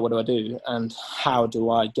 what now? What do I do? And how do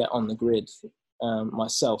I get on the grid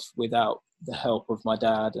myself without the help of my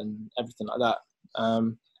dad and everything like that?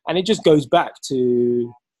 And it just goes back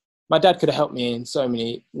to, my dad could have helped me in so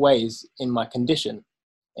many ways in my condition,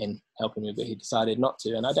 in helping me, but he decided not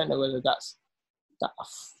to. And I don't know whether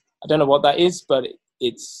I don't know what that is, but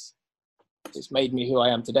it's made me who I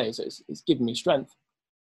am today. So it's given me strength.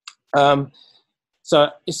 So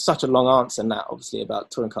it's such a long answer now, obviously,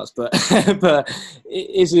 about touring cars, but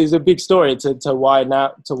it is a big story to why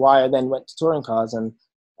I then went to touring cars. And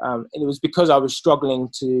it was because I was struggling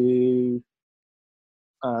to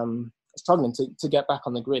get back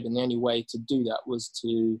on the grid, and the only way to do that was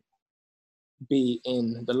to be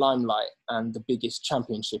in the limelight and the biggest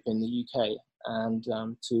championship in the UK, and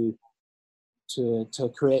to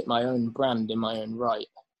create my own brand in my own right.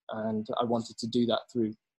 And I wanted to do that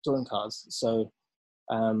through touring cars. So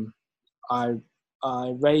I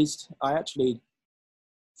actually,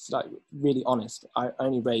 like, really honest, I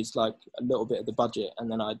only raised like a little bit of the budget,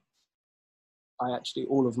 and then I actually,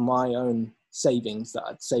 all of my own savings that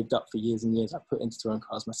I'd saved up for years and years, I put into touring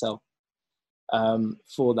cars myself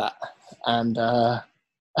for that. And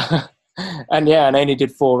and I only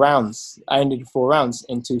did 4 rounds. I only did 4 rounds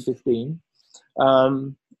in 215.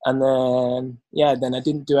 And then I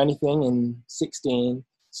didn't do anything in 16,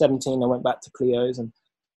 17. I went back to Clio's, and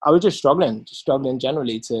I was just struggling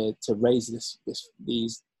generally to raise this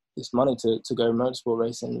money to go motorsport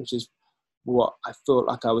racing, which is what I felt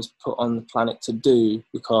like I was put on the planet to do,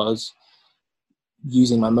 because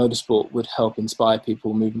using my motorsport would help inspire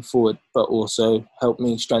people moving forward, but also help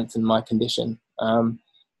me strengthen my condition. And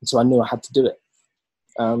so I knew I had to do it.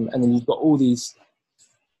 And then you've got all these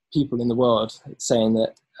people in the world saying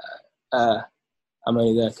that I'm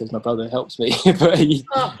only there because my brother helps me, but he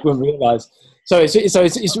wouldn't realise. So it's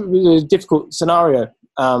a difficult scenario.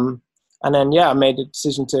 And then I made a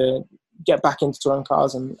decision to get back into touring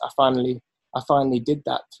cars, and I finally did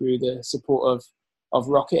that through the support of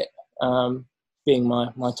Rocket, being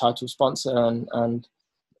my title sponsor, and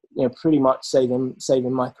pretty much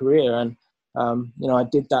saving my career. And I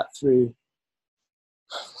did that through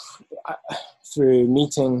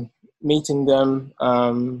meeting them,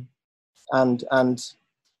 and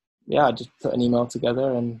I just put an email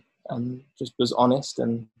together and just was honest,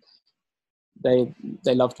 and they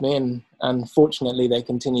loved me, and fortunately they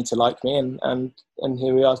continue to like me, and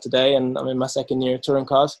here we are today, and I'm in my second year of touring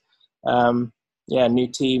cars. New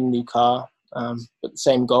team, new car, but the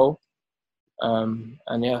same goal, and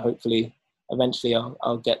hopefully eventually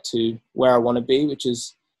I'll get to where I want to be, which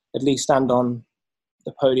is at least stand on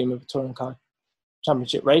the podium of a touring car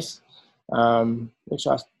championship race, which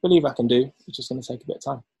I believe I can do. It's just going to take a bit of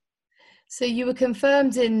time. So you were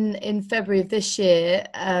confirmed in February of this year,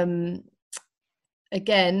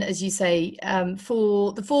 again, as you say,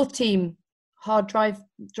 for the 4th team hard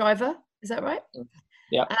driver. Is that right?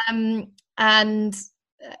 Yeah. And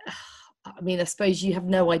I mean, I suppose you have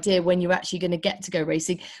no idea when you're actually going to get to go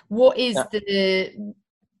racing. What is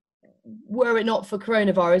were it not for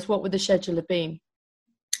coronavirus, what would the schedule have been?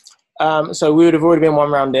 So we would have already been 1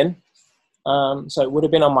 round in. So it would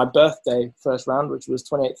have been on my birthday, first round, which was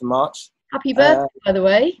 28th of March. Happy birthday, by the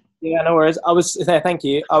way. Yeah, no worries. Thank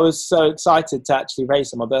you. I was so excited to actually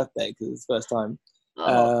race on my birthday because it's the first time.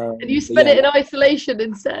 And you spent it in isolation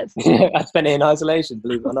instead. I spent it in isolation,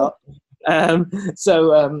 believe it or not.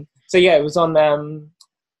 So yeah, it was on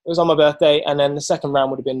my birthday, and then the second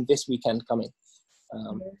round would have been this weekend coming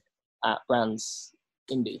at Brands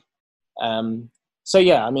Indy. So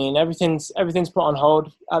yeah, I mean everything's put on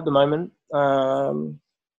hold at the moment,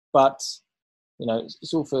 but you know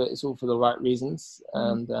it's all for the right reasons,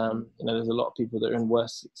 and you know there's a lot of people that are in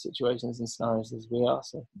worse situations and scenarios as we are.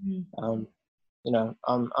 So you know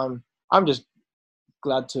I'm just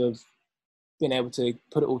glad to have been able to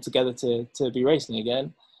put it all together to be racing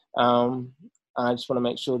again. I just want to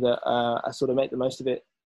make sure that I sort of make the most of it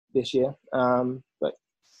this year. But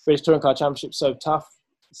British Touring Car Championship's so tough,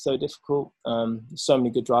 so difficult. So many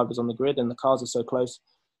good drivers on the grid, and the cars are so close.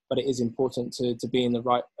 But it is important to be in the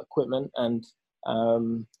right equipment. And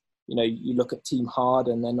you know, you look at Team Hard,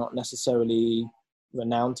 and they're not necessarily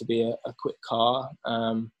renowned to be a quick car.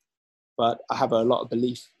 But I have a lot of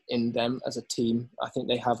belief in them as a team. I think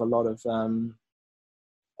they have a lot of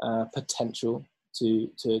potential to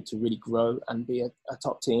really grow and be a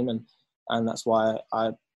top team, and that's why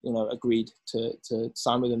I agreed to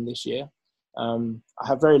sign with them this year. I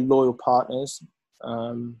have very loyal partners,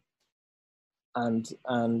 and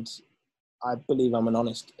I believe I'm an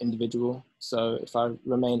honest individual. So if I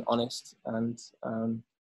remain honest and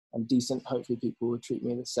decent, hopefully people will treat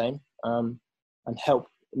me the same, and help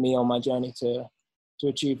me on my journey to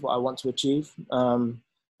achieve what I want to achieve. But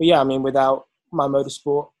yeah, I mean, without my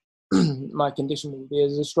motorsport, my condition wouldn't be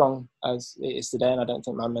as strong as it is today, and I don't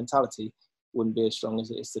think my mentality wouldn't be as strong as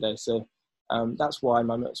it is today. So that's why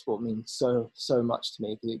my motorsport means so much to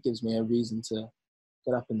me, because it gives me a reason to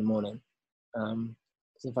get up in the morning.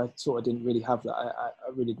 Because if I sort of didn't really have that, I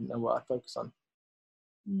really didn't know what I'd focus on.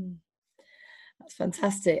 That's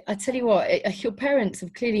fantastic. I tell you what, your parents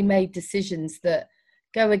have clearly made decisions that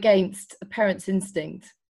go against a parent's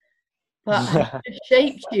instinct, but have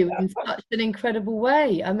shaped you in such an incredible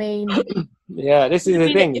way. I mean, yeah, this is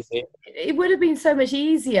the thing. It would have been so much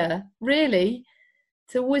easier, really,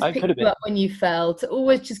 to always pick you up when you fell, to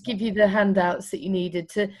always just give you the handouts that you needed,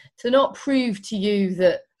 to not prove to you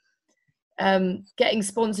that getting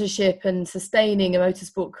sponsorship and sustaining a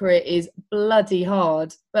motorsport career is bloody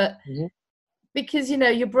hard. But because, you know,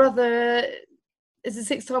 your brother is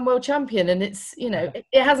a 6-time world champion, and it's, you know,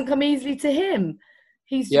 it hasn't come easily to him.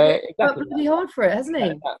 He's worked bloody hard for it, hasn't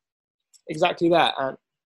he? Exactly that.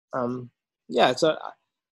 And yeah, so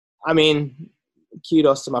I mean,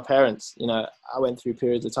 kudos to my parents. You know, I went through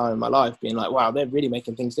periods of time in my life being like, wow, they're really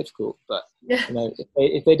making things difficult. But you know,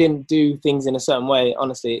 if they didn't do things in a certain way,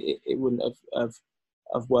 honestly, it wouldn't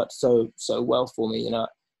have worked so well for me. You know,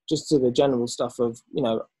 just to the general stuff of, you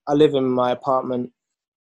know, I live in my apartment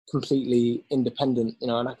completely independent, you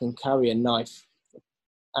know, and I can carry a knife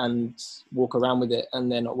and walk around with it, and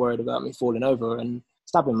they're not worried about me falling over and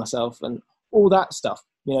stabbing myself and all that stuff.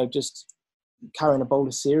 You know, just carrying a bowl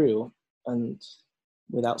of cereal and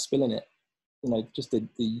without spilling it. You know, just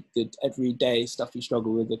the everyday stuff you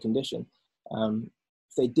struggle with the condition.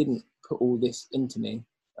 If they didn't put all this into me,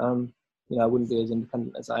 you know, I wouldn't be as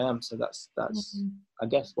independent as I am. So that's I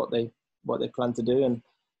guess what they plan to do, and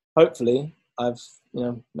hopefully I've, you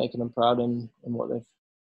know, making them proud in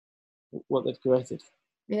what they've created.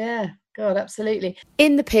 Yeah, God, absolutely.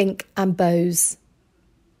 In the Pink and Bose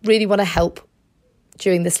really want to help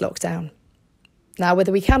during this lockdown. Now,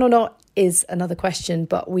 whether we can or not is another question,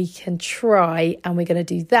 but we can try, and we're going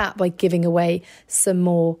to do that by giving away some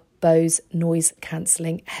more Bose noise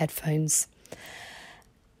cancelling headphones.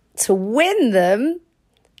 To win them,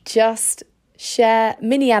 just share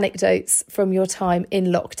mini anecdotes from your time in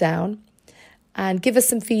lockdown and give us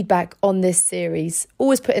some feedback on this series.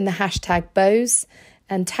 Always put in the hashtag Bose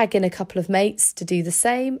and tag in a couple of mates to do the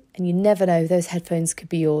same, and you never know, those headphones could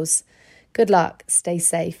be yours. Good luck, stay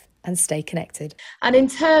safe and stay connected. And in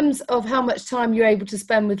terms of how much time you're able to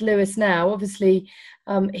spend with Lewis now, obviously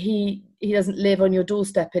he doesn't live on your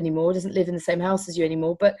doorstep anymore, doesn't live in the same house as you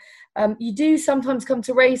anymore, but you do sometimes come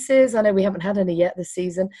to races. I know we haven't had any yet this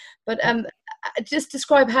season, but just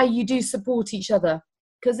describe how you do support each other,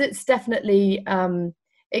 because it's definitely,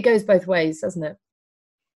 it goes both ways, doesn't it?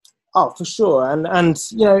 Oh, for sure. And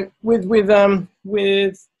you know, with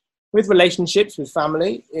relationships, with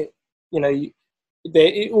family, it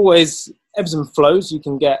always ebbs and flows. You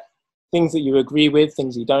can get things that you agree with,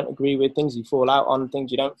 things you don't agree with, things you fall out on,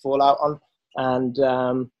 things you don't fall out on.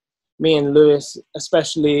 And me and Lewis,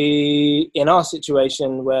 especially in our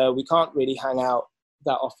situation where we can't really hang out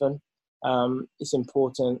that often, it's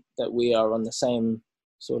important that we are on the same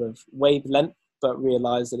sort of wavelength, but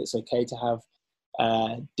realize that it's okay to have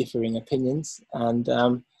differing opinions. And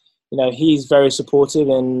he's very supportive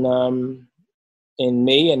in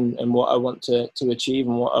me and what I want to achieve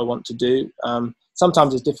and what I want to do.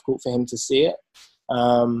 Sometimes it's difficult for him to see it,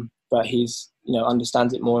 but he's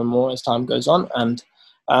understands it more and more as time goes on. And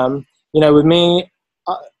with me,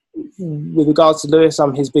 with regards to Lewis,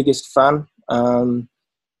 I'm his biggest fan.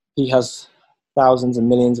 He has thousands and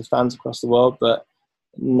millions of fans across the world, but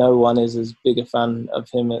no one is as big a fan of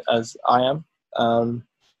him as I am. And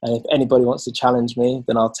if anybody wants to challenge me,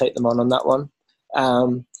 then I'll take them on that one.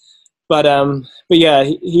 But yeah,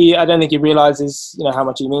 he I don't think he realizes how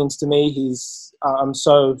much he means to me. I'm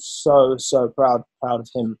so proud of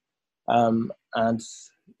him, and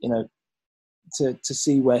to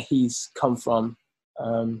see where he's come from,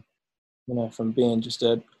 from being just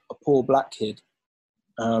a poor black kid,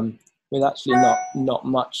 with actually not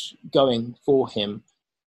much going for him,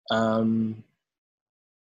 to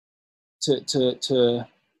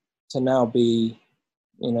now be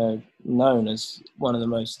known as one of the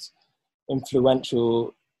most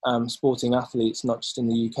influential sporting athletes, not just in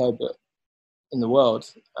the UK but in the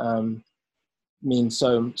world, means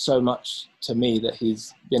so much to me that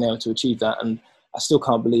he's been able to achieve that. And I still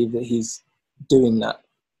can't believe that he's doing that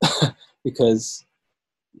because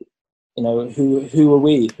who are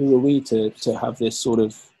we to have this sort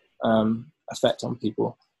of effect on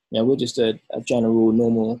people? We're just a general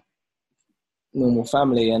normal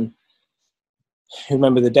family, and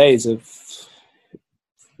remember the days of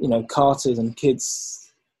carters and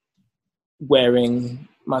kids wearing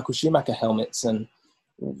Michael Schumacher helmets, and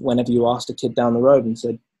whenever you asked a kid down the road and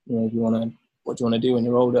said, what do you want to do when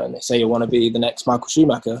you're older, and they say you want to be the next Michael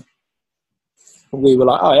Schumacher, we were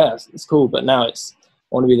like, oh yeah, it's cool. But now it's, I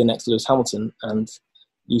want to be the next Lewis Hamilton. And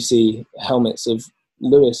you see helmets of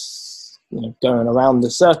Lewis going around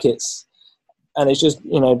the circuits, and it's just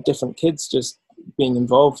different kids just being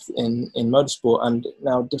involved in motorsport, and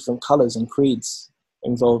now different colours and creeds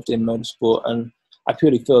involved in motorsport. And I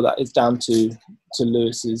purely feel that it's down to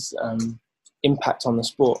Lewis's impact on the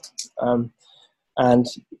sport. And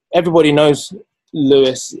everybody knows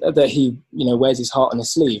Lewis, that he wears his heart on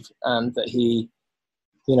his sleeve, and that he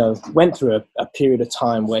went through a period of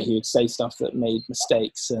time where he would say stuff that made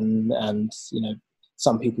mistakes, and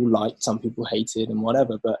some people liked, some people hated, and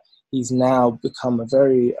whatever. But he's now become a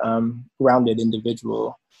very grounded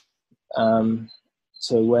individual, to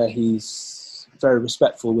where he's very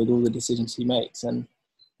respectful with all the decisions he makes. And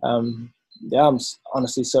yeah, I'm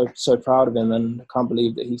honestly so proud of him, and I can't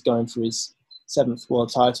believe that he's going for his 7th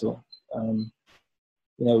world title.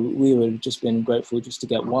 We would have just been grateful just to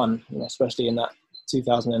get one, especially in that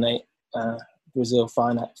 2008 Brazil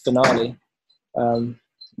finale.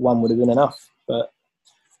 One would have been enough, but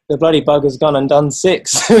the bloody bugger's gone and done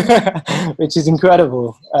 6, which is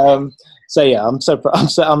incredible. So yeah, I'm so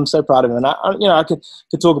proud of him, and I could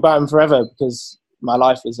talk about him forever because my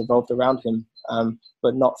life has evolved around him,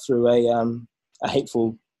 but not through a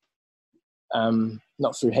hateful,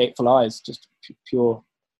 not through hateful eyes, just pure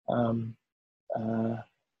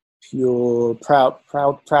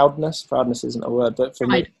proudness. Proudness isn't a word, but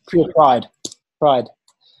from pure pride,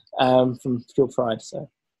 from pure pride. So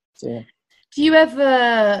yeah. Do you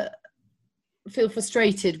ever feel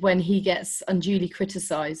frustrated when he gets unduly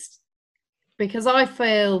criticised? Because I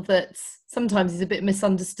feel that sometimes he's a bit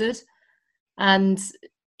misunderstood, and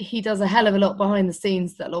he does a hell of a lot behind the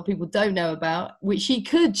scenes that a lot of people don't know about, which he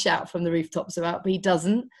could shout from the rooftops about, but he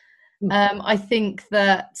doesn't. I think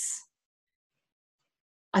there's,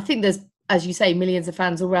 as you say, millions of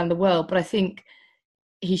fans all around the world, but I think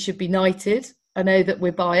he should be knighted. I know that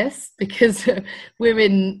we're biased because we're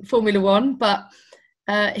in Formula One, but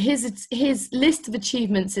his list of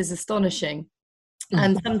achievements is astonishing.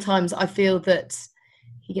 And sometimes I feel that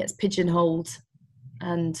he gets pigeonholed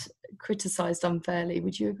and criticised unfairly.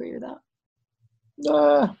 Would you agree with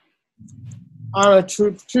that? I'm a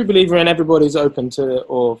true believer in everybody's open to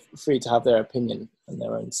or free to have their opinion and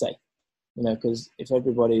their own say. Because if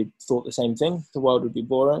everybody thought the same thing, the world would be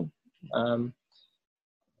boring.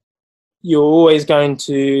 You're always going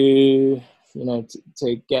to,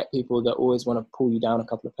 to get people that always want to pull you down a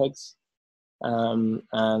couple of pegs.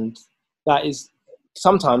 And that is,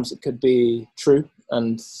 sometimes it could be true,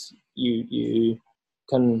 and you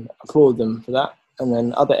can applaud them for that. And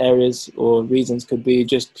then other areas or reasons could be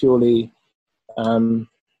just purely,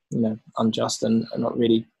 unjust and not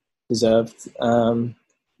really deserved. And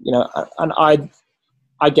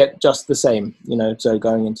I get just the same, so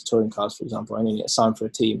going into touring cars, for example, I get signed for a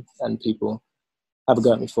team and people have a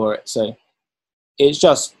go at me for it. So it's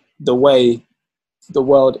just the way the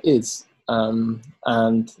world is. And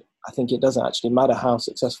I think it doesn't actually matter how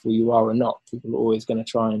successful you are or not. People are always going to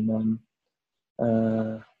try and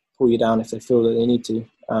pull you down if they feel that they need to.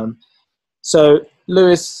 So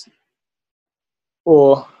Lewis,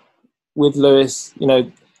 or with Lewis, you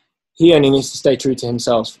know, he only needs to stay true to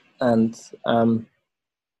himself, and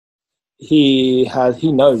he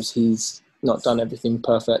knows he's not done everything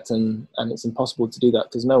perfect, and it's impossible to do that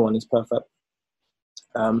because no one is perfect,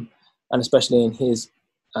 and especially in his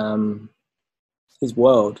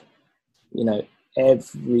world, you know,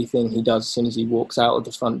 everything he does as soon as he walks out of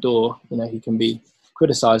the front door, you know, he can be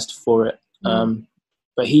criticized for it,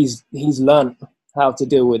 but he's learned how to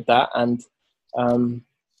deal with that, and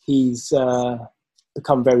he's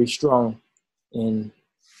become very strong in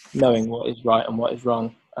knowing what is right and what is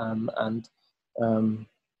wrong,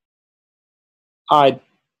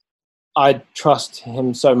 I trust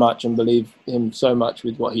him so much and believe him so much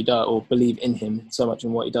with what he does, or believe in him so much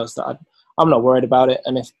in what he does, that I'm not worried about it.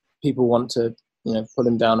 And if people want to, you know, put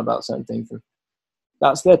him down about certain things, then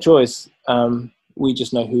that's their choice. We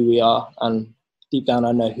just know who we are, and deep down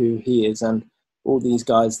I know who he is. And all these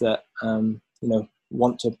guys that you know,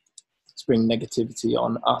 want to spring negativity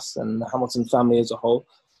on us and the Hamilton family as a whole,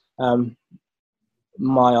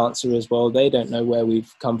 my answer is, well, they don't know where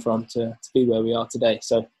we've come from to be where we are today.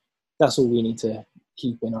 So that's all we need to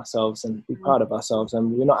keep in ourselves and be proud of ourselves.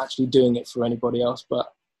 And we're not actually doing it for anybody else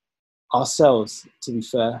but ourselves, to be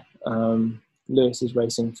fair. Lewis is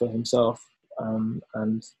racing for himself,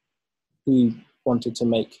 and he wanted to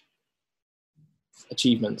make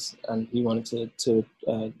achievements, and he wanted to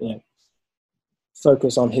you know,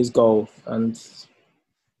 focus on his goal, and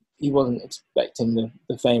he wasn't expecting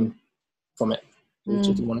the fame from it. He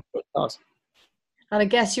just wanted to put it. And I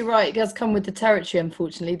guess you're right, it does come with the territory,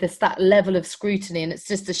 unfortunately. There's that level of scrutiny, and it's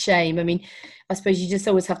just a shame. I mean, I suppose you just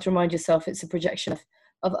always have to remind yourself it's a projection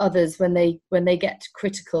of others when they get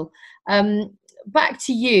critical. Back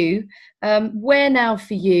to you, where now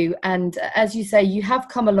for you? And as you say, you have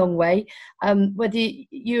come a long way. Whether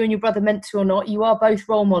you and your brother meant to or not, you are both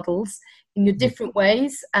role models in your different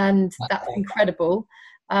ways, and that's incredible.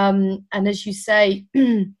 And as you say,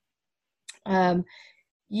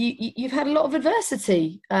 you've had a lot of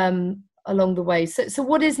adversity along the way. So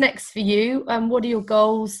what is next for you? What are your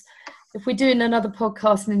goals? If we're doing another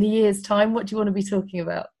podcast in a year's time, what do you want to be talking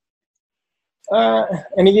about?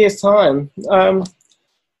 In a year's time, well,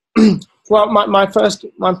 my first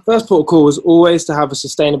port of call was always to have a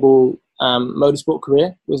sustainable motorsport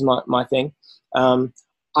career. Was my thing.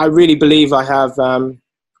 I really believe I have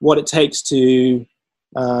what it takes to you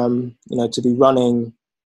know, to be running,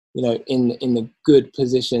 you know, in the good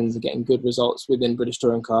positions and getting good results within British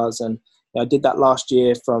touring cars. And I did that last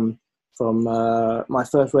year from my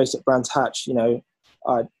first race at Brands Hatch. You know,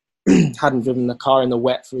 I hadn't driven the car in the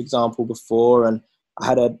wet, for example, before, and I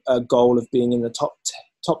had a goal of being in the top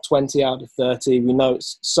 20 out of 30. We know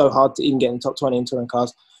it's so hard to even get in the top 20 in touring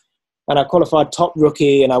cars. And I qualified top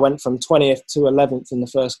rookie, and I went from 20th to 11th in the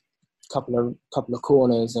first couple of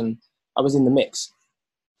corners, and I was in the mix.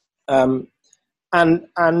 And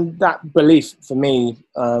that belief for me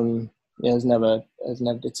has never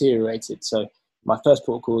deteriorated. So my first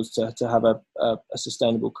port of call is to have a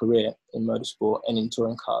sustainable career in motorsport and in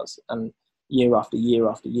touring cars. And year after year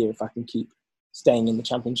after year, if I can keep staying in the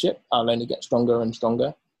championship, I'll only get stronger and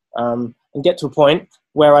stronger, and get to a point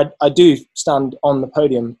where I do stand on the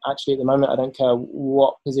podium. Actually, at the moment, I don't care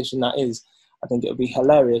what position that is. I think it would be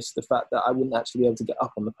hilarious, the fact that I wouldn't actually be able to get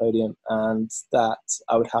up on the podium, and that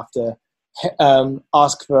I would have to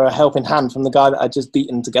ask for a helping hand from the guy that I'd just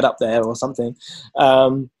beaten to get up there or something.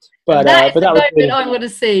 But that was really... I want to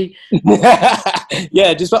see.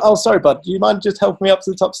 Yeah, just, oh, sorry, bud, do you mind just helping me up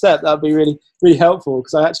to the top step? That'd be really, really helpful,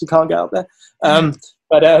 because I actually can't get up there.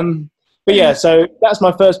 But yeah, so that's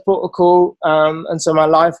my first port of call, and so my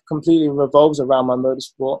life completely revolves around my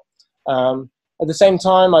motorsport. At the same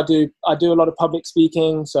time, I do a lot of public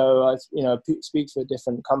speaking, so I speak for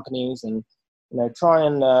different companies, and try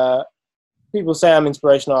and people say I'm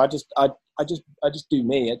inspirational. I just do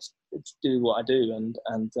me. It's do what I do,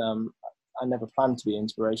 and I never plan to be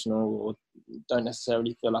inspirational, or don't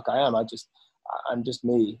necessarily feel like I am. I'm just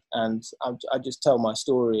me, and I just tell my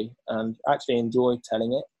story, and actually enjoy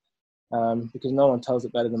telling it, because no one tells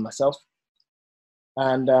it better than myself.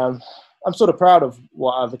 And I'm sort of proud of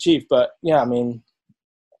what I've achieved. But yeah, I mean,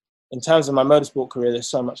 in terms of my motorsport career, there's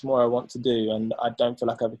so much more I want to do, and I don't feel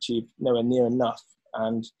like I've achieved nowhere near enough,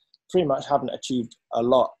 and pretty much haven't achieved a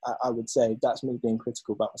lot. I would say that's me being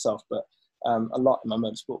critical about myself, but a lot in my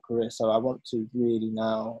motorsport career. So I want to really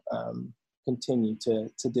now continue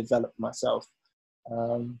to develop myself,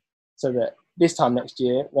 so that this time next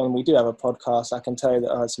year, when we do have a podcast, I can tell you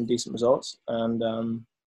that I had some decent results, and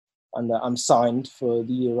that I'm signed for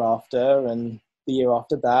the year after, and the year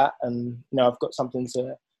after that, and I've got something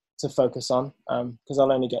to focus on because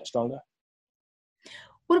I'll only get stronger.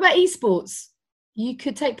 What about esports? You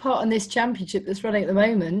could take part in this championship that's running at the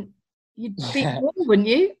moment. You'd beat them all, wouldn't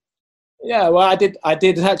you? Yeah, well, I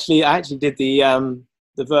actually did the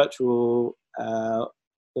virtual,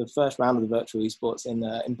 the first round of the virtual esports in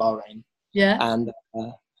Bahrain. Yeah, and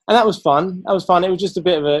that was fun. It was just a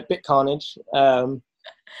bit carnage. And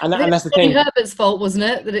that's the thing. Herbert's fault, wasn't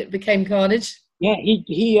it, that it became carnage? Yeah,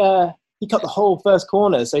 he cut the whole first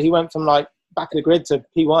corner, so he went from like back of the grid to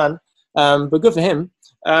P1. But good for him.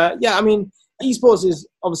 Yeah, I mean, esports is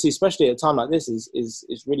obviously, especially at a time like this,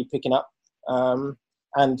 is really picking up. And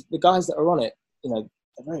the guys that are on it, they're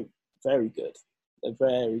very, very good. They're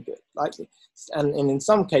very good. Like, and in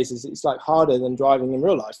some cases, it's like harder than driving in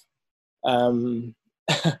real life,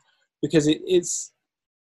 because it's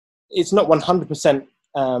not 100%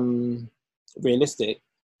 realistic,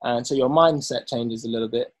 and so your mindset changes a little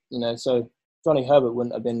bit. So Johnny Herbert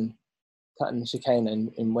wouldn't have been cutting chicane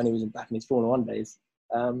in when he was back in his Formula 1 days,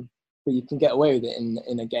 but you can get away with it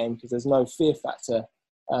in a game because there's no fear factor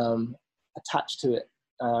attached to it,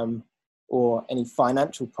 or any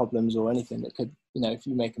financial problems or anything that could, if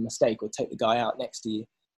you make a mistake or take the guy out next to you,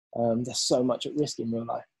 there's so much at risk in real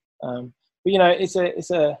life. But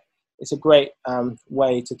it's a great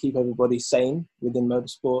way to keep everybody sane within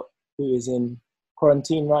motorsport who is in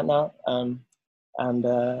quarantine right now. So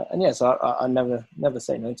I never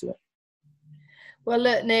say no to it. Well,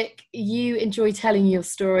 look, Nick, you enjoy telling your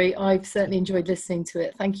story. I've certainly enjoyed listening to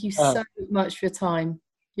it. Thank you so much for your time.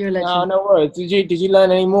 You're a legend. No worries. Did you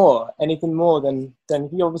learn anything more than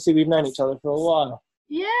obviously we've known each other for a while?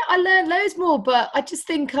 Yeah, I learned loads more, but I just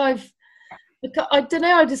think I don't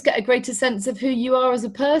know, I just get a greater sense of who you are as a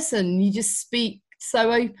person. You just speak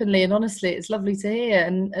so openly and honestly. It's lovely to hear.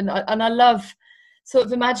 And I love sort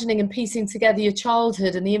of imagining and piecing together your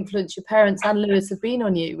childhood and the influence your parents and Lewis have been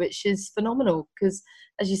on you, which is phenomenal because,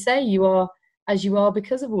 as you say, you are as you are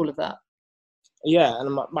because of all of that. Yeah,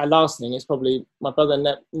 and my last thing is probably my brother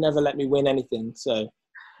never let me win anything. So,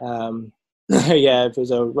 yeah, if it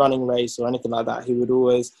was a running race or anything like that, he would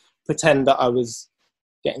always pretend that I was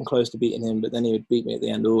getting close to beating him, but then he would beat me at the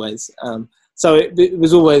end always. So it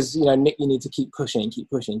was always, Nick, you need to keep pushing, keep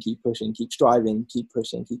striving, keep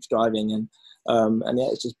pushing, keep striving, and yeah,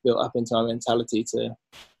 it's just built up into my mentality to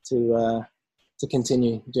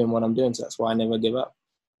continue doing what I'm doing. So that's why I never give up.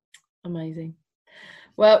 Amazing.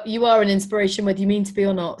 Well, you are an inspiration, whether you mean to be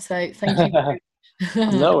or not. So thank you.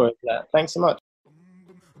 No worries. Thanks so much.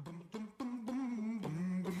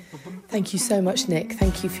 Thank you so much, Nick.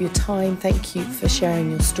 Thank you for your time. Thank you for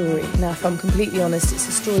sharing your story. Now, if I'm completely honest, it's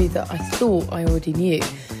a story that I thought I already knew,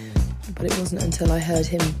 but it wasn't until I heard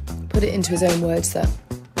him put it into his own words that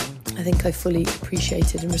I think I fully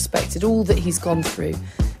appreciated and respected all that he's gone through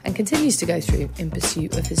and continues to go through in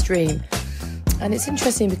pursuit of his dream. And it's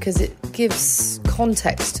interesting because it gives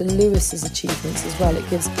context to Lewis's achievements as well. It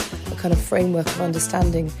gives a kind of framework of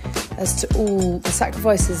understanding as to all the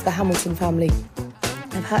sacrifices the Hamilton family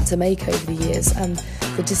have had to make over the years and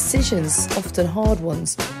the decisions, often hard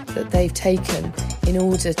ones, that they've taken in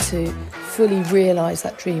order to fully realise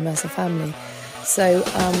that dream as a family. So,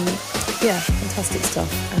 yeah, fantastic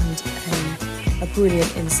stuff and a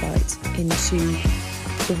brilliant insight into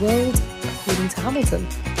the world according to Hamilton.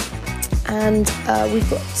 And we've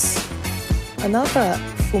got another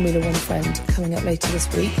Formula One friend coming up later this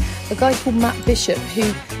week, a guy called Matt Bishop,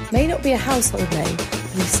 who may not be a household name,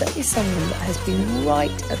 but he's certainly someone that has been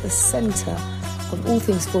right at the centre of all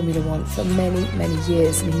things Formula One for many, many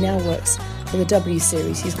years, and he now works for the W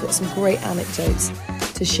Series. He's got some great anecdotes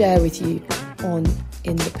to share with you on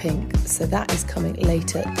In the Pink, so that is coming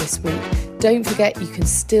later this week. Don't forget, you can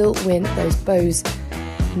still win those Bose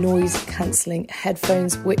noise cancelling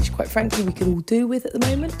headphones, which quite frankly we could all do with at the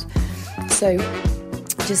moment. So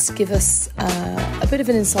just give us a bit of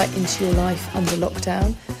an insight into your life under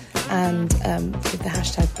lockdown and with the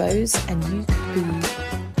hashtag Bose, and you could be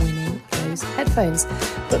winning those headphones.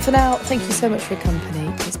 But for now, thank you so much for your company.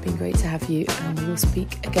 It's been great to have you, and we'll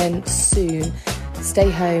speak again soon. Stay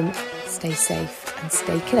home, stay safe, and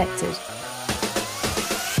stay connected.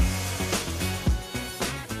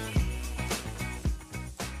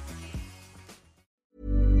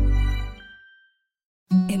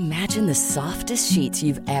 Imagine the softest sheets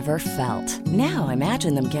you've ever felt. Now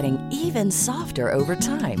imagine them getting even softer over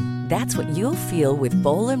time. That's what you'll feel with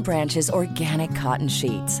Boll & Branch's organic cotton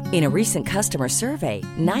sheets. In a recent customer survey,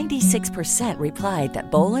 96% replied that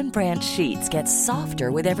Boll & Branch sheets get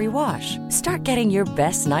softer with every wash. Start getting your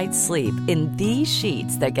best night's sleep in these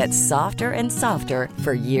sheets that get softer and softer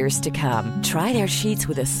for years to come. Try their sheets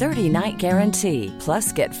with a 30-night guarantee.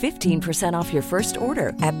 Plus, get 15% off your first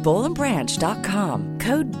order at bollandbranch.com.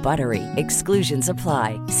 Code BUTTERY. Exclusions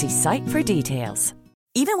apply. See site for details.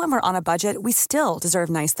 Even when we're on a budget, we still deserve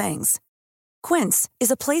nice things. Quince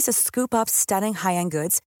is a place to scoop up stunning high-end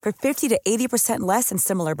goods for 50 to 80% less than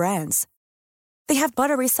similar brands. They have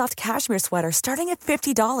buttery soft cashmere sweaters starting at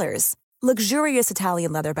 $50, luxurious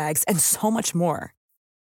Italian leather bags, and so much more.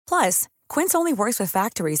 Plus, Quince only works with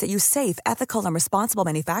factories that use safe, ethical, and responsible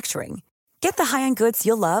manufacturing. Get the high-end goods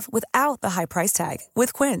you'll love without the high price tag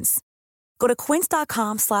with Quince. Go to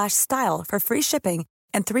quince.com/style for free shipping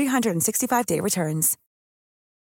and 365-day returns.